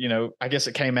day when it, I guess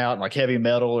it came out in like heavy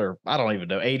metal or I don't even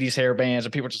know, 80s hair bands,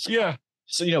 and people just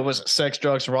so was it sex,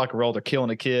 drugs, and rock and roll? They're killing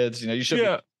the kids. You should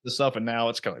be the stuff, and now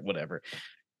it's kind of like whatever.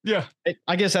 Yeah,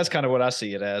 I guess that's kind of what I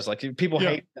see it as. Like, people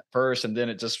hate it first, and then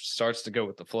it just starts to go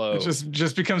with the flow. It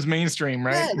just becomes mainstream,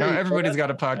 right? Yeah, now everybody's got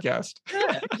a podcast.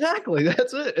 Yeah, exactly.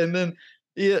 That's it. And then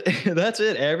that's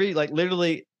it.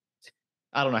 Literally,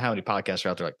 I don't know how many podcasts are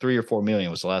out there. Like 3 or 4 million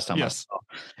was the last time I saw.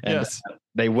 And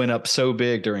they went up so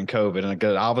big during COVID,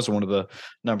 and I was one of the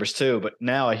numbers too. But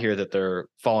now I hear that they're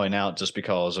falling out just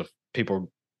because of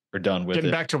people are done with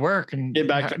getting back to work and get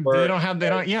back to work. They don't have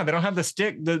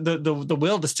the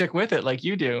will to stick with it like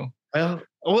you do. Well,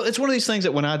 it's one of these things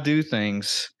that when I do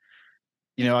things,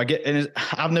 I get, and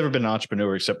I've never been an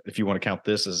entrepreneur, except if you want to count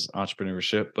this as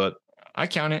entrepreneurship, but I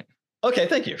count it. Okay.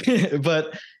 Thank you.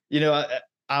 But,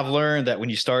 I've learned that when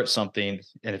you start something,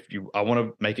 and I want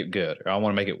to make it good, or I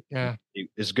want to make it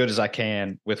as good as I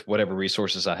can with whatever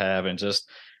resources I have, and just,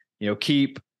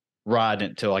 keep riding it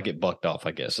until I get bucked off,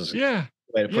 I guess.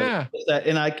 Way to put it.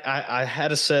 And I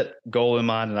had a set goal in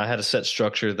mind, and I had a set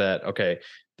structure that, okay,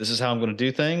 this is how I'm going to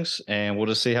do things, and we'll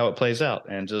just see how it plays out.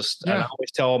 And just, and I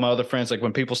always tell all my other friends, like,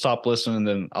 when people stop listening,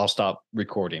 then I'll stop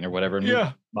recording or whatever.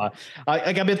 And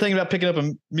I've been thinking about picking up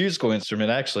a musical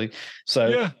instrument, actually.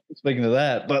 So speaking of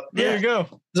that, but there you go.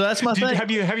 So that's my thing.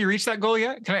 Have you reached that goal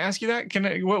yet? Can I ask you that?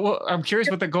 I'm curious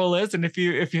what the goal is, and if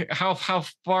you how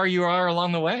far you are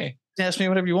along the way. Ask me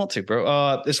whatever you want to,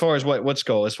 bro. As far as what's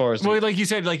goal? As far as like you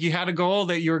said, like you had a goal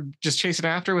that you were just chasing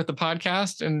after with the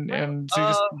podcast, and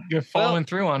so you're following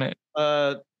through on it.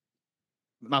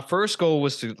 My first goal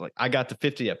was to I got to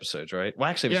 50 episodes, right? Well,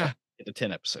 actually, it was get to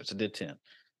 10 episodes. I did 10. And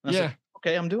I said,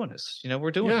 okay, I'm doing this.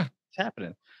 We're doing it. It's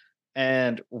happening.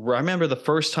 And I remember the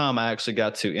first time I actually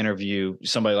got to interview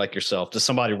somebody like yourself, just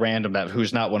somebody random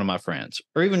who's not one of my friends,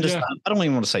 or even just, I don't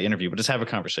even want to say interview, but just have a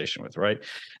conversation with, right?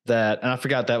 And I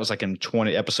forgot that was like in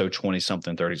episode 20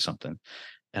 something, 30 something. And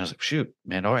I was like, shoot,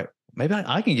 man, all right, maybe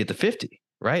I can get to 50,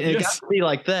 right? And it got to be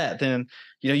like that. Then,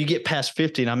 you get past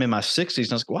 50 and I'm in my 60s,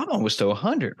 and I was like, well, I'm almost to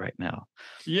 100 right now.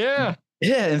 Yeah.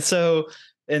 Yeah. And so,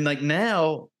 and like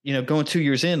now, going 2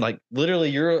 years in, like literally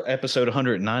you're episode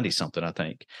 190 something, I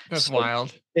think. That's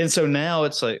wild. And so now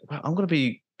it's like, wow, I'm going to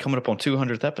be coming up on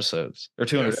 200th episodes or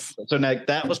 200. Episodes. So now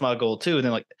that was my goal too. And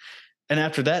then and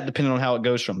after that, depending on how it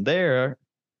goes from there,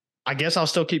 I guess I'll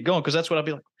still keep going. Cause that's what I'll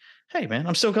be like, hey man,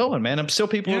 I'm still going, man. I'm still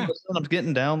people, I'm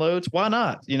getting downloads. Why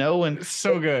not? And it's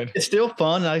so good. It's still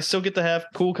fun. And I still get to have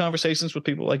cool conversations with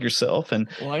people like yourself. And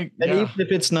even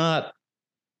if it's not,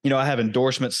 I have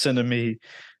endorsements sending me,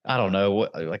 I don't know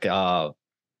what, like Apple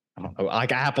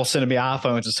sending me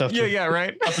iPhones and stuff. Yeah,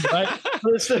 right. Right?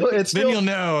 It's still, then you'll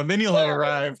know. Then you'll have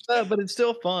arrived. But it's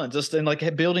still fun. Just in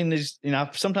building these.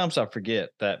 Sometimes I forget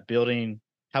that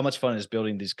how much fun is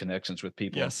building these connections with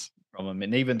people. Yes. From them,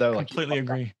 and even though completely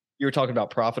agree. You were talking about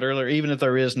profit earlier. Even if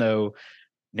there is no,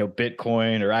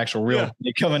 Bitcoin or actual real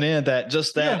money coming in, at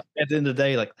the end of the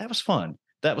day, that was fun.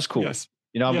 That was cool. Yes.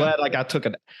 I'm glad I took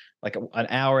an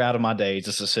hour out of my day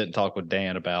just to sit and talk with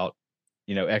Dan about,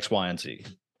 X, Y, and Z.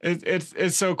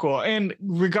 It's so cool. And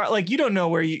you don't know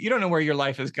where you don't know where your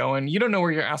life is going. You don't know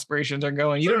where your aspirations are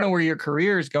going. You don't know where your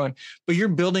career is going, but you're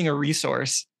building a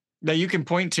resource that you can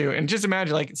point to. And just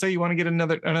imagine, say you want to get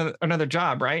another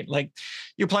job, right? Like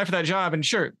you apply for that job, and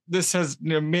sure, this has,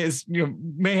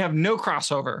 may have no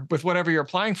crossover with whatever you're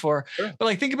applying for. Sure.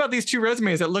 But think about these two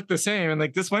resumes that look the same. And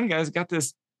this one guy's got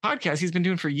this podcast he's been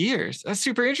doing for years. That's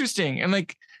super interesting.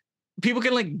 And people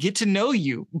can get to know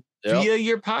you via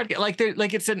your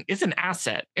podcast. It's an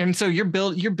asset. And so you're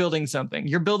building something.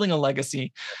 You're building a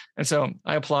legacy. And so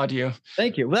I applaud you.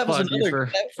 Thank you. Well, that was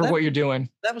another for what you're doing.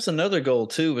 That was another goal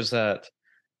too, was that,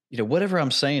 whatever I'm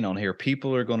saying on here,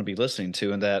 people are going to be listening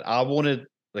to, and that I wanted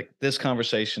like this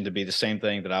conversation to be the same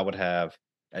thing that I would have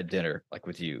at dinner, like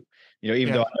with you.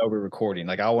 Even though I know we're recording,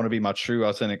 like I want to be my true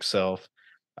authentic self.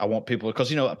 I want people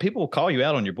because people will call you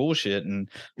out on your bullshit and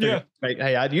like,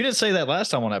 hey, you didn't say that last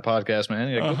time on that podcast, man.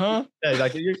 You're like, hey,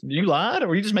 like you lied or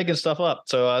were you just making stuff up?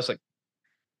 So I was like,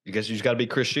 you guys, you just got to be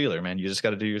Chris Sheeler, man. You just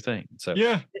got to do your thing. So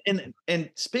and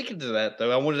speaking to that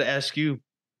though, I wanted to ask you,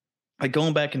 like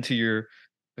going back into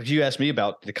you asked me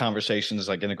about the conversations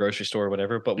like in the grocery store or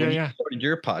whatever, but when you started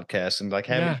your podcast and like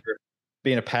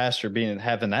being a pastor,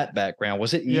 having that background,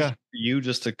 was it easy for you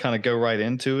just to kind of go right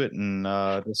into it and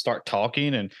to start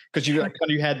talking? And because you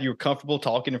were comfortable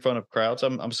talking in front of crowds,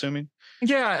 I'm assuming.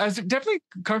 Yeah, I was definitely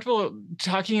comfortable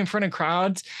talking in front of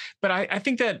crowds, but I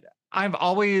think that I've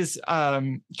always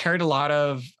carried a lot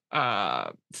of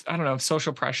I don't know,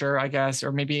 social pressure, I guess,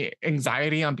 or maybe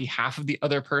anxiety on behalf of the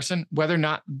other person, whether or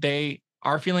not they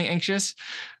are feeling anxious.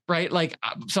 Right. Like,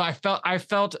 so I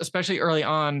felt, especially early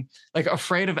on, like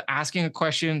afraid of asking a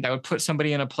question that would put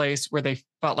somebody in a place where they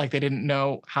felt like they didn't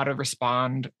know how to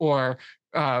respond or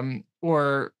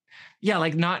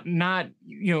like not,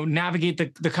 navigate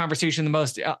the conversation the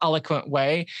most eloquent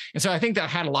way. And so I think that I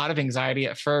had a lot of anxiety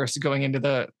at first going into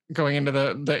the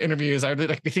interviews. I would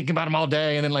like be thinking about them all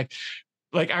day. And then like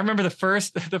I remember the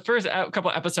first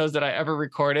couple episodes that I ever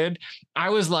recorded,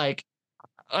 I was like,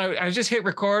 I just hit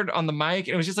record on the mic.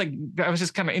 It was just like, I was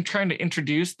just kind of trying to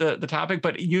introduce the topic,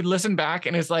 but you'd listen back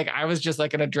and it's like, I was just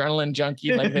like an adrenaline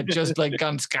junkie, like that just like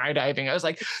gone skydiving. I was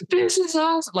like, this is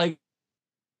awesome. Like,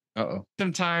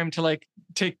 some time to like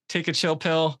take a chill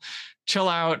pill, chill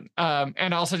out.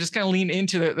 And also just kind of lean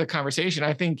into the conversation.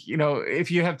 I think,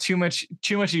 if you have too much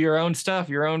of your own stuff,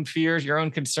 your own fears, your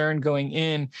own concern going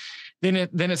in, then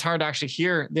it's hard to actually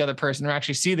hear the other person or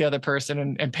actually see the other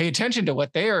person and pay attention to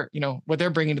what they're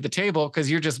bringing to the table, because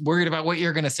you're just worried about what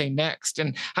you're going to say next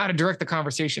and how to direct the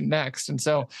conversation next. And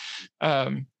so,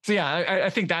 I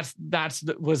think that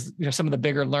was some of the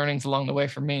bigger learnings along the way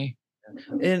for me.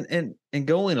 And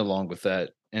going along with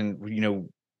that, and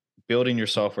building your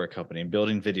software company and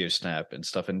building VideoSnap and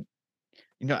stuff, and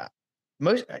I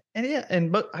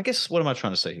guess what am I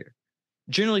trying to say here?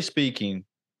 Generally speaking,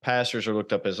 pastors are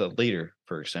looked up as a leader,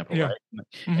 for example, right?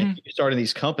 Mm-hmm. And you started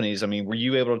these companies. I mean, were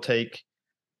you able to take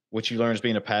what you learned as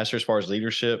being a pastor as far as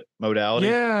leadership modality?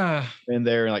 Yeah. In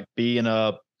there and like being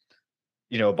a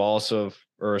boss of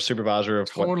or a supervisor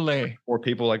of totally 4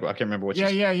 people. Like I can't remember what. Yeah.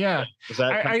 Is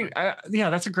that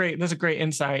that's a great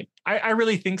insight. I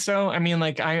really think so. I mean,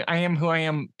 like I am who I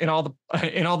am in all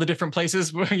the different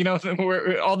places, all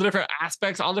the different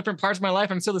aspects, all different parts of my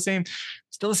life. I'm still the same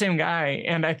guy.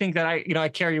 And I think that I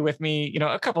carry with me,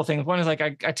 a couple of things. One is like,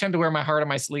 I tend to wear my heart on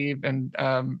my sleeve, and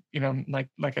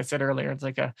like I said earlier, it's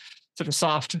like such a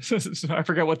soft, I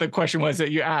forget what the question was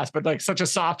that you asked, but like such a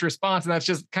soft response. And that's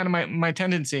just kind of my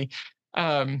tendency.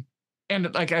 And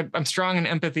like I'm strong in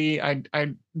empathy. I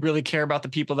really care about the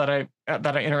people that I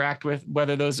interact with,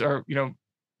 whether those are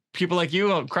people like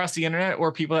you across the internet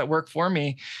or people that work for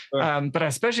me. Sure. But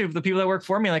especially the people that work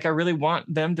for me, like I really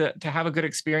want them to have a good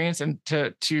experience and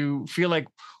to feel like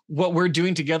what we're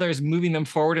doing together is moving them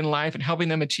forward in life and helping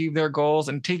them achieve their goals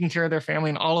and taking care of their family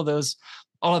and all of those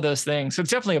things. So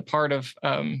it's definitely a part of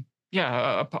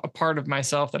a part of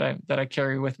myself that I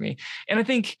carry with me. And I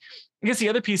guess the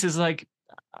other piece is like,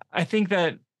 I think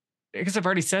that, because I've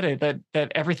already said it,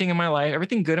 that everything in my life,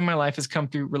 everything good in my life has come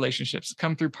through relationships,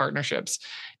 come through partnerships.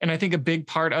 And I think a big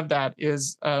part of that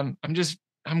is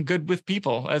I'm good with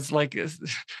people.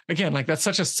 Again, like that's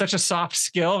such a soft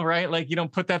skill, right? Like you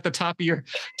don't put that at the top of your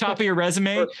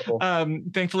resume.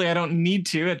 Thankfully I don't need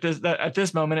to at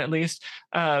this moment, at least.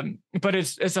 But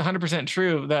it's 100%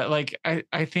 true that like,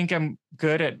 I think I'm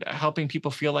good at helping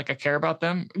people feel like I care about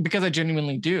them, because I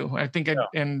genuinely do. I think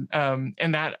and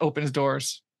that opens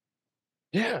doors.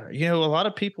 Yeah. A lot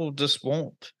of people just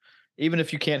won't, even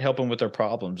if you can't help them with their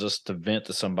problems, just to vent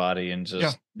to somebody and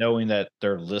just knowing that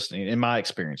they're listening, in my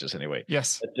experiences anyway.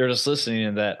 Yes. They're just listening,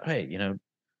 and that, hey,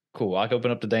 cool. I can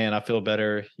open up to Dan. I feel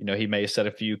better. He may have said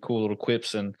a few cool little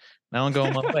quips and now I'm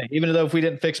going my way, even though if we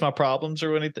didn't fix my problems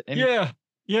or anything.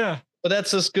 Yeah. But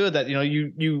that's just good that,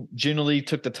 you genuinely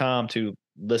took the time to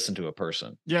listen to a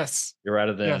person. Yes. You're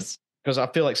rather than, because I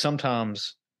feel like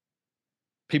sometimes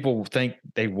people think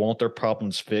they want their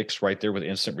problems fixed right there with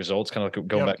instant results, kind of like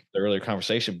going back to the earlier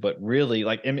conversation. But really,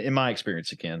 like in my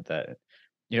experience again, that,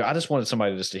 I just wanted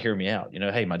somebody just to hear me out.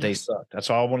 Hey, my day sucked. That's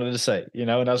all I wanted to say,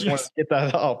 and I just wanted to get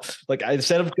that off. Like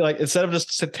instead of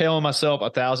just telling myself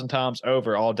 1,000 times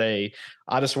over all day,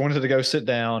 I just wanted to go sit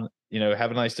down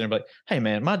have a nice dinner, like, hey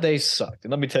man, my day sucked.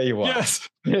 And let me tell you why. Yes.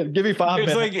 Give me 5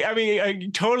 It's minutes. like, I mean, I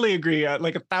totally agree.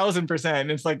 Like 1,000%.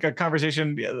 It's like a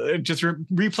conversation, just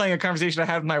replaying a conversation I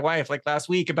had with my wife like last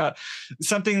week about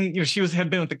something, she had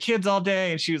been with the kids all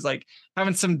day and she was like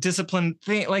having some discipline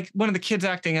thing, like one of the kids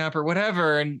acting up or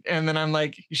whatever. And then I'm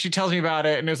like, she tells me about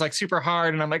it and it was like super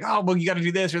hard. And I'm like, oh, well, you got to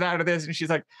do this or that or this. And she's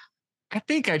like, I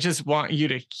think I just want you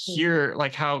to hear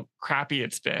like how crappy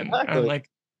it's been. Exactly. I'm like,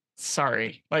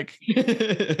 sorry, like,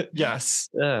 yes,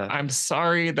 Yeah. I'm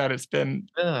sorry that it's been,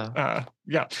 Yeah.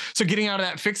 yeah. So getting out of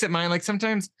that fix it mind, like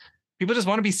sometimes people just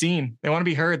want to be seen. They want to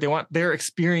be heard. They want their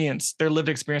experience, their lived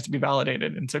experience to be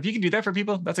validated. And so if you can do that for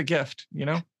people, that's a gift,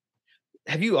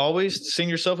 Have you always seen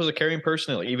yourself as a caring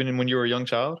person, like, even when you were a young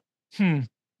child?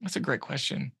 That's a great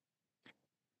question.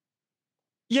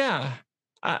 Yeah,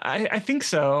 I think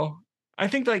so. I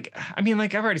think like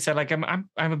I've already said, like I'm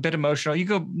a bit emotional. You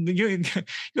go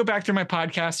back through my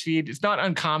podcast feed. It's not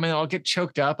uncommon. I'll get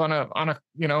choked up on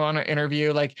an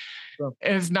interview. Like Sure.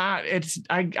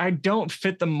 I don't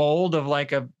fit the mold of like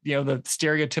the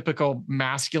stereotypical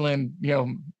masculine,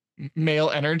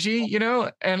 male energy,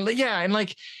 and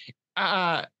like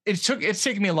it's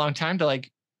taken me a long time to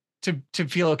like to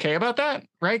feel okay about that.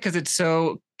 Right. Cause it's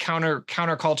so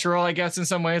countercultural, I guess, in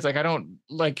some ways. Like I don't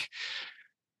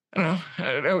know.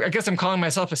 I guess I'm calling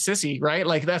myself a sissy, right?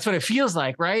 Like that's what it feels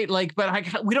like, right? Like, but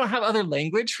we don't have other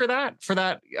language for that,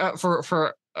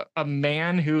 for a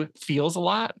man who feels a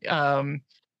lot.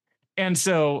 And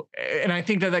so, and I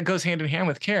think that goes hand in hand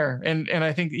with care. And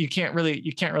I think you can't really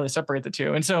separate the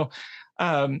two. And so,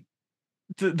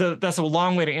 that's a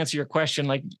long way to answer your question.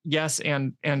 Like yes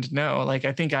and no. Like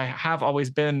I think I have always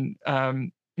been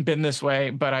this way,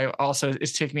 but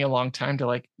it's taken me a long time to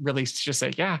like really just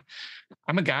say, yeah,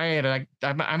 I'm a guy and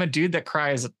I'm a dude that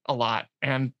cries a lot.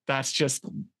 And that's just,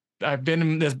 I've been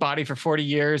in this body for 40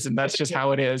 years and that's just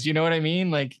how it is. You know what I mean?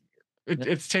 Like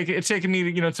it's taken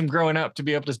me, some growing up to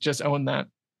be able to just own that.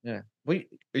 Yeah. Wait,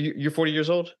 you're 40 years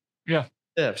old? Yeah.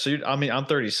 Yeah. So I'm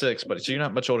 36, but so you're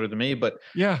not much older than me, but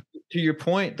yeah, to your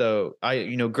point though,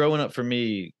 growing up for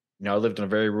me, I lived in a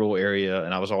very rural area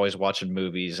and I was always watching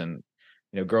movies and,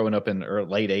 growing up in the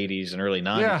late 80s and early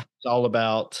 90s, it's all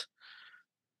about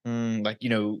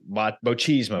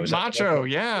machismo. Macho,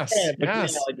 yes.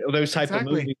 Yes. Like those type of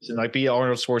movies and like be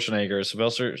Arnold Schwarzenegger,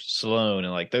 Sylvester Stallone,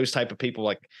 and like those type of people,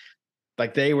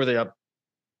 like they were the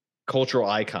cultural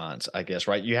icons, I guess,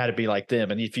 right? You had to be like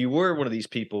them. And if you were one of these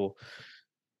people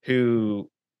who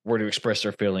were to express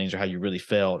their feelings or how you really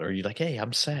felt, or you're like, hey,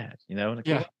 I'm sad, like,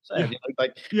 yeah. I'm sad.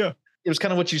 Yeah. It was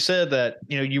kind of what you said that,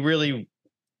 you really,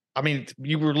 I mean,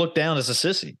 you were looked down as a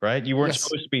sissy, right? You weren't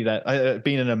supposed to be that,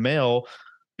 being a male.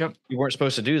 Yep. You weren't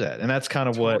supposed to do that. And that's kind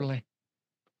of totally.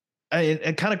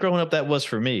 and kind of growing up, that was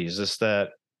for me, is just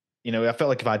that, I felt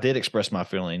like if I did express my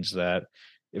feelings, that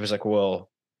it was like, well,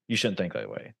 you shouldn't think that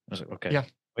way. I was like, okay. Yeah.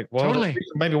 Like, well, totally.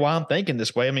 Maybe why I'm thinking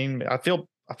this way. I mean, I feel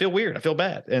weird. I feel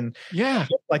bad. And yeah,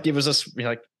 like it was just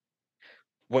like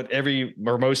what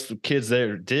most kids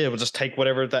there did was just take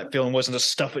whatever that feeling was and just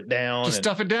stuff it down.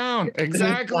 Stuff it down.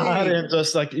 Exactly. And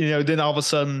just like, then all of a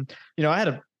sudden, I had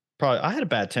a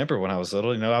bad temper when I was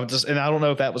little, and I don't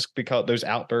know if that was because those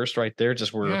outbursts right there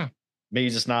just were me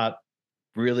just not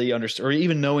really understand or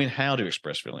even knowing how to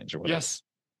express feelings or whatever. Yes.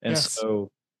 And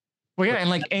so, well, yeah. And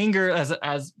like anger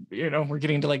as we're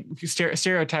getting to like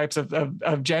stereotypes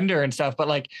of gender and stuff, but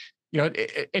like,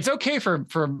 it's okay for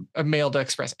a male to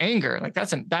express anger. Like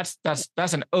that's an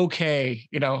okay,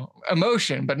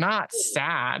 emotion, but not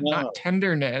sad, not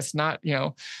tenderness, not,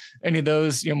 any of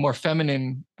those, more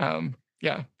feminine, feelings.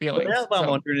 But now I'm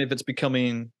wondering if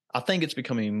I think it's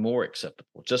becoming more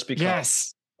acceptable just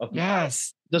because.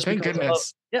 Yes. Just thank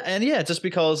goodness. Just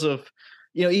because of,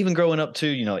 even growing up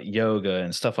to, like yoga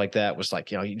and stuff like that was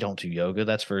like, you don't do yoga.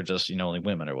 That's for just, only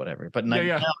women or whatever. But now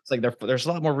it's like there's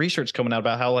a lot more research coming out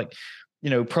about how like,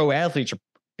 pro athletes are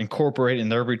incorporating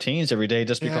their routines every day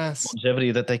just because of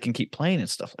longevity that they can keep playing and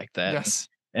stuff like that. Yes.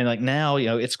 And like now,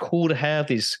 it's cool to have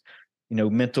these,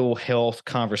 mental health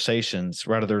conversations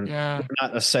rather than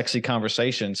not a sexy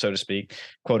conversation, so to speak,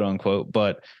 quote unquote,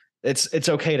 but it's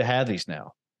okay to have these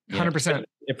now. 100%.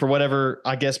 For whatever,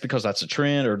 I guess, because that's a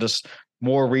trend or just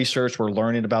more research, we're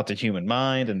learning about the human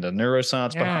mind and the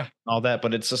neuroscience behind all that.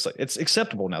 But it's just like, it's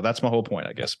acceptable now. That's my whole point,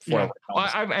 I guess.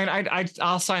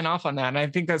 I'll sign off on that. And I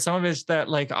think that some of it's that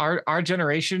like our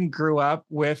generation grew up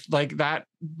with like that,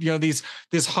 these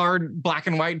hard black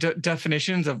and white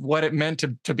definitions of what it meant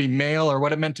to be male or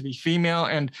what it meant to be female.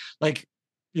 And like,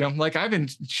 like I've been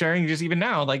sharing just even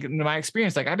now, like in my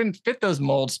experience, like I didn't fit those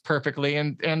molds perfectly.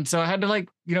 And so I had to like,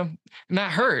 and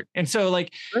that hurt. And so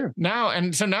like now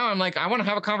I'm like, I want to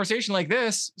have a conversation like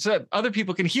this so that other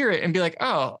people can hear it and be like,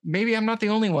 oh, maybe I'm not the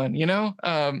only one,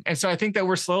 And so I think that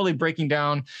we're slowly breaking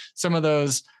down some of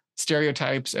those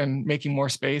stereotypes and making more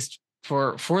space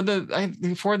for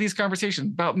these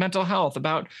conversations about mental health,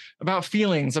 about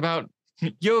feelings, about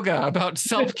yoga, about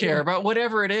self-care, about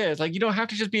whatever it is. Like, you don't have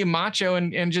to just be a macho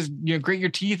and just, grit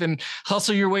your teeth and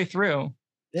hustle your way through.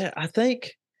 Yeah. I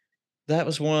think that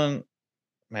was one,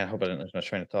 man, I hope I didn't lose my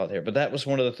train of thought here, but that was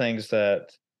one of the things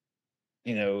that,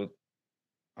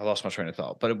 I lost my train of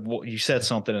thought, but you said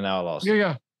something and now I lost it.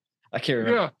 Yeah. I can't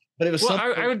remember. Yeah. But it was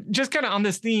I would just kind of on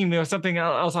this theme, something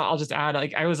else I'll just add.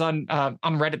 Like I was on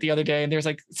Reddit the other day and there's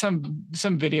like some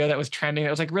video that was trending.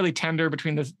 It was like really tender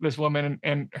between this woman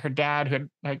and her dad who had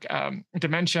like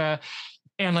dementia.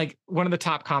 And like one of the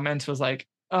top comments was like,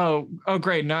 oh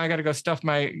great, now I got to go stuff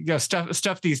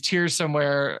stuff these tears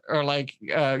somewhere, or like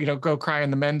go cry in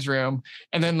the men's room.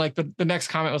 And then like the next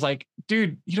comment was like,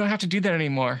 dude, you don't have to do that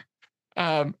anymore.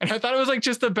 And I thought it was like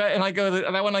just the best. And like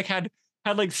that one like had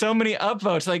like so many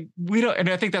upvotes. Like we don't, and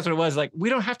I think that's what it was. Like,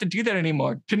 we don't have to do that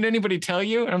anymore. Didn't anybody tell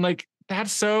you? And I'm like,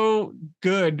 that's so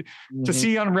good to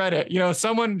see on Reddit,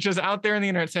 someone just out there in the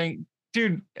internet saying,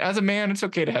 dude, as a man, it's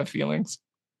okay to have feelings.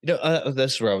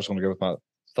 This is where I was going to go with my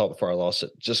thought before I lost it.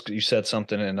 Just you said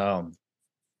something and,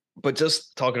 but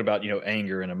just talking about,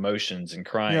 anger and emotions and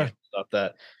crying and stuff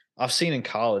that I've seen in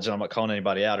college, and I'm not calling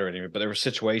anybody out or anything, but there were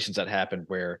situations that happened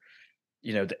where,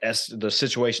 the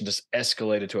situation just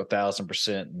escalated to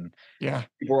 1,000%, and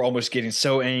people were almost getting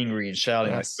so angry and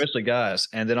shouting, like, especially guys.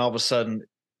 And then all of a sudden,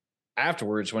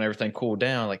 afterwards, when everything cooled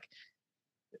down, like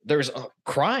there was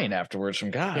crying afterwards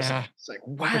from guys. Yeah. It's like,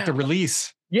 wow, like the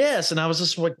release. Yes, and I was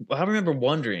just like, I remember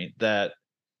wondering that.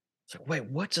 It's like, wait,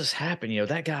 what just happened?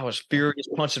 That guy was furious,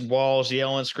 punching walls,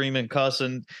 yelling, screaming,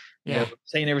 cussing,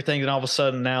 saying everything. And all of a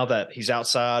sudden, now that he's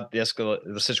outside, the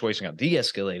situation got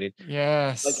de-escalated.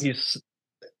 Yes, like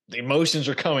the emotions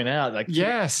are coming out. Like,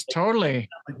 yes, totally.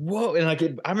 Like, whoa. And like,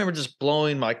 I remember just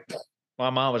blowing, like, my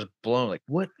mind was blown, like,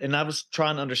 what? And I was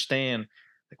trying to understand,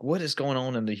 like, what is going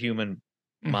on in the human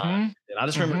mind? And I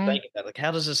just remember thinking that, like,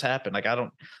 how does this happen? Like, I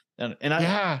don't, and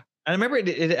I remember it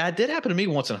did happen to me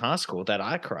once in high school that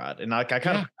I cried, and like, I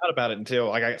kind of forgot about it until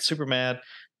like I got super mad.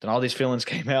 Then all these feelings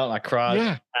came out and I cried.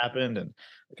 It happened. And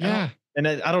and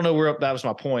I don't know where that was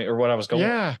my point or what I was going.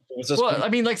 Yeah. Well, I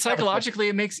mean, like psychologically,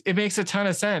 it makes a ton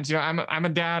of sense. I'm a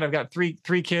dad. I've got three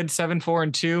kids, 7, 4,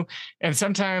 and 2. And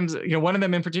sometimes, one of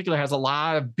them in particular has a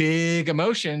lot of big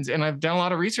emotions. And I've done a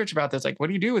lot of research about this. Like, what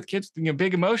do you do with kids?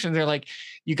 Big emotions. They're like,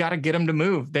 you got to get them to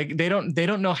move. They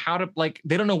don't know how to, like,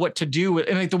 they don't know what to do with.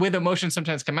 And like the way the emotions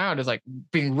sometimes come out is like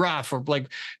being rough or like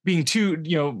being too,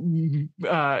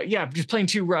 just playing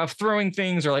too rough, throwing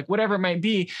things or like whatever it might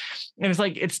be. And it's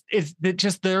like, it's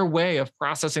just their way of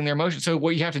processing their emotions. So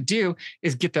what you have to do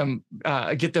is get them,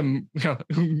 get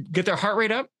their heart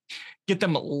rate up, get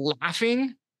them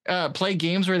laughing, play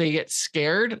games where they get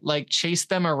scared, like chase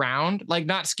them around, like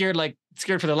not scared, like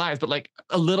scared for their lives, but like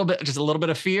just a little bit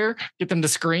of fear, get them to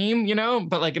scream,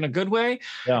 but like in a good way.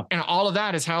 Yeah. And all of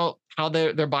that is how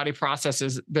their body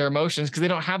processes their emotions, because they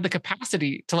don't have the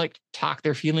capacity to like talk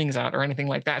their feelings out or anything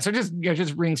like that. So it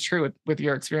just rings true with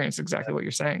your experience, exactly what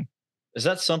you're saying. Is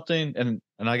that something? And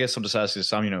I guess I'm just asking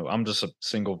this. I'm just a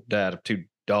single dad of 2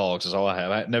 dogs. Is all I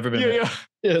have. I've never been.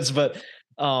 Yes, but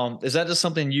is that just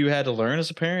something you had to learn as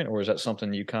a parent, or is that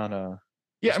something you kind of?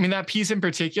 Yeah, I mean that piece in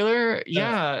particular.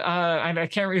 I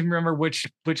can't even remember which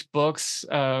books.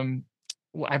 I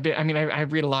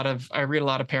read a lot of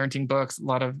parenting books, a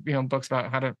lot of books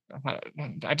about how to.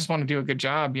 I just want to do a good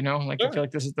job. Like I feel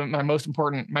like this is my most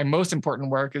important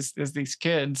work is these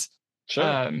kids.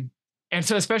 Sure. And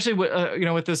so, especially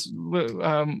with this,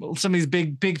 some of these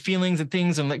big feelings and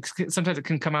things, and like sometimes it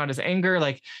can come out as anger.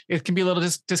 Like it can be a little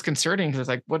disconcerting because it's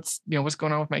like, what's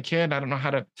going on with my kid? I don't know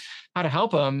how to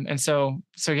help him. And so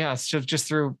yeah, it's just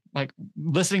through like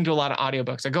listening to a lot of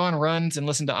audiobooks. I go on runs and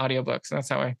listen to audiobooks.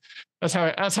 And that's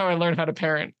how I learned how to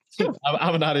parent.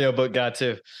 I'm an audiobook guy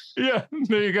too. Yeah,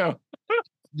 there you go.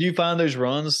 Do you find those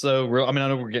runs though real? I mean, I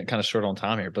know we're getting kind of short on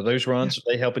time here, but those runs, are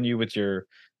they helping you with your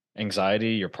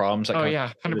anxiety, your problems?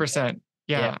 100%.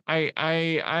 Yeah.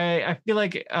 I feel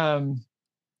like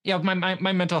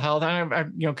my mental health, I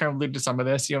kind of alluded to some of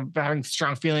this, having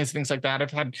strong feelings, things like that. I've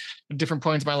had different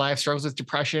points in my life, struggles with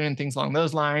depression and things along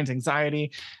those lines,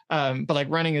 anxiety. But like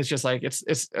running is just like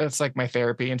it's like my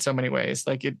therapy in so many ways.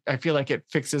 Like I feel like it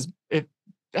fixes it.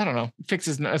 I don't know.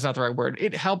 Fixes is not the right word.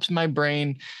 It helps my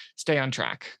brain stay on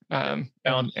track. And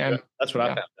that's what I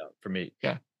found out. for me.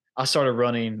 Yeah. I started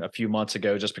running a few months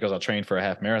ago just because I trained for a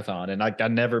half marathon, and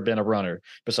I've never been a runner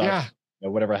besides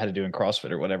whatever I had to do in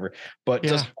CrossFit or whatever. But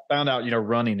just found out,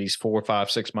 running these 4,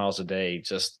 5, 6 miles a day,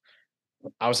 just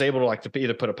I was able to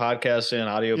either put a podcast in,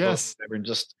 audio book, whatever, and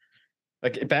just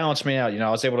like it balanced me out. I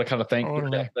was able to kind of think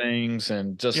through things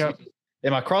and just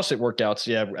in my CrossFit workouts.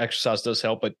 Yeah, exercise does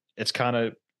help, but it's kind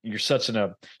of you're such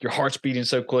your heart's beating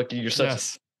so quick, and you're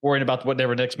such worrying about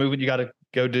whatever next movement you got to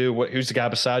go do. Who's the guy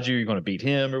beside you? You're going to beat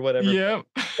him or whatever. Yeah.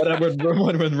 But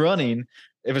when running,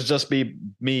 it was just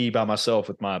me by myself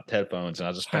with my headphones, and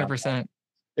I just 100%.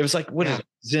 It was like, what is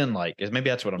Zen like? Maybe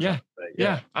that's what I'm trying to say.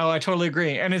 Yeah. Oh, I totally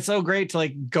agree. And it's so great to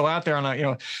like go out there on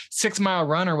a 6 mile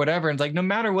run or whatever. And it's like, no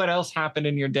matter what else happened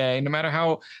in your day, no matter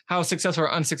how successful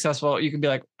or unsuccessful, you can be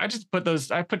like, I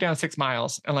put down 6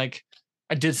 miles and like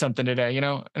I did something today,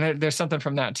 and there's something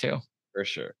from that too. For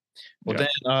sure. Well, then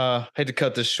I hate to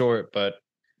cut this short, but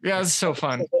yeah, this is so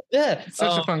fun. Yeah. It's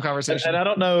such a fun conversation. And I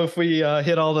don't know if we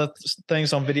hit all the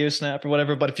things on Video Snap or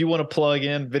whatever, but if you want to plug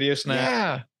in Video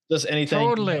Snap, just anything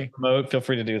totally promote, feel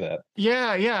free to do that.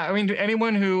 Yeah. I mean,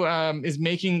 anyone who is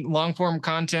making long form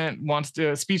content, wants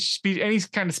to speech, any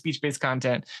kind of speech-based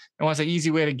content, and wants an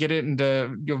easy way to get it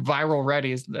into viral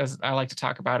ready, as I like to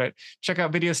talk about it, check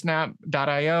out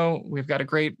videosnap.io. We've got a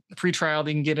great free trial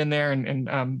that you can get in there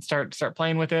and start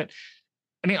playing with it.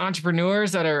 Any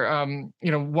entrepreneurs that are,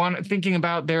 thinking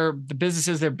about the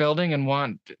businesses they're building and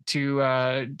want to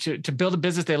build a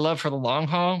business they love for the long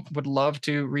haul, would love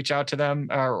to reach out to them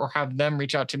or have them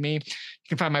reach out to me. You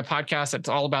can find my podcast. It's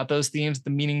all about those themes,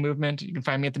 the Meaning Movement. You can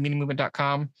find me at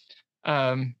themeaningmovement.com.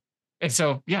 And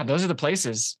so, those are the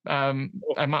places.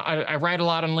 I write a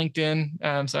lot on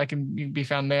LinkedIn, so I can be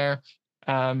found there.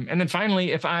 And then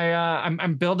finally, if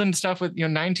I'm building stuff with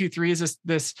 923 is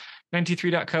this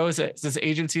 923.co is this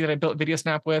agency that I built Video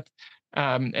Snap with,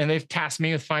 and they've tasked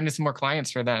me with finding some more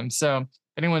clients for them. So if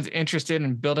anyone's interested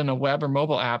in building a web or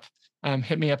mobile app,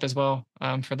 hit me up as well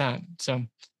for that. So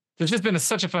it's just been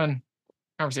such a fun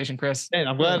conversation, Chris. And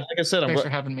I'm glad, like I said, thanks for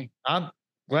having me. I'm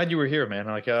glad you were here, man.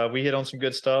 Like we hit on some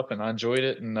good stuff, and I enjoyed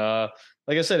it. And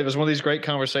like I said, it was one of these great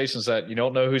conversations that you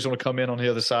don't know who's going to come in on the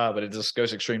other side, but it just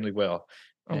goes extremely well.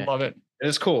 I love it.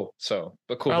 It's cool.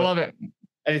 But cool. I love it.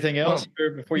 Anything else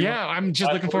before you? Yeah, I'm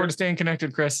just looking forward to staying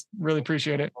connected, Chris. Really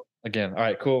appreciate it. Again, all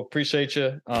right, cool. Appreciate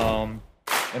you. And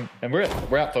we're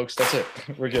out, folks. That's it.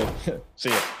 We're good. See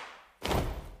ya.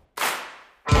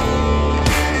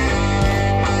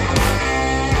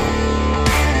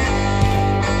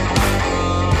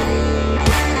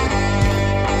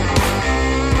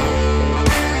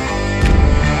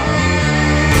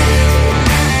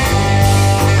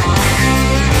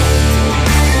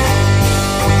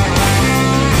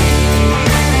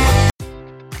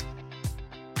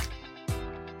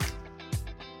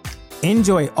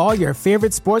 Enjoy all your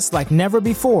favorite sports like never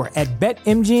before at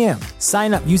BetMGM.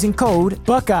 Sign up using code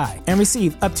Buckeye and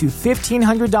receive up to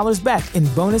 $1,500 back in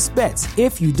bonus bets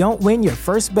if you don't win your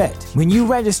first bet. When you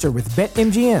register with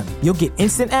BetMGM, you'll get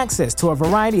instant access to a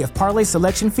variety of parlay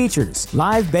selection features,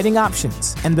 live betting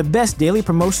options, and the best daily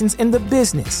promotions in the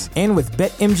business. And with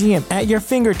BetMGM at your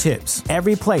fingertips,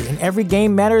 every play and every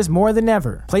game matters more than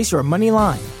ever. Place your money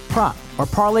line, prop, or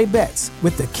parlay bets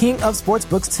with the king of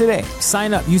sportsbooks today.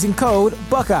 Sign up using code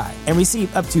Buckeye and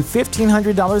receive up to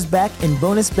 $1,500 back in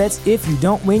bonus bets if you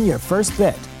don't win your first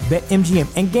bet. BetMGM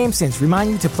and GameSense remind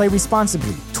you to play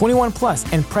responsibly. 21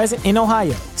 plus and present in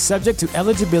Ohio, subject to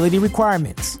eligibility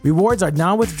requirements. Rewards are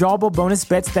non-withdrawable bonus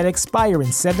bets that expire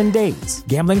in 7 days.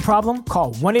 Gambling problem?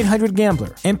 Call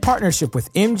 1-800-GAMBLER in partnership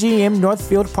with MGM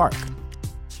Northfield Park.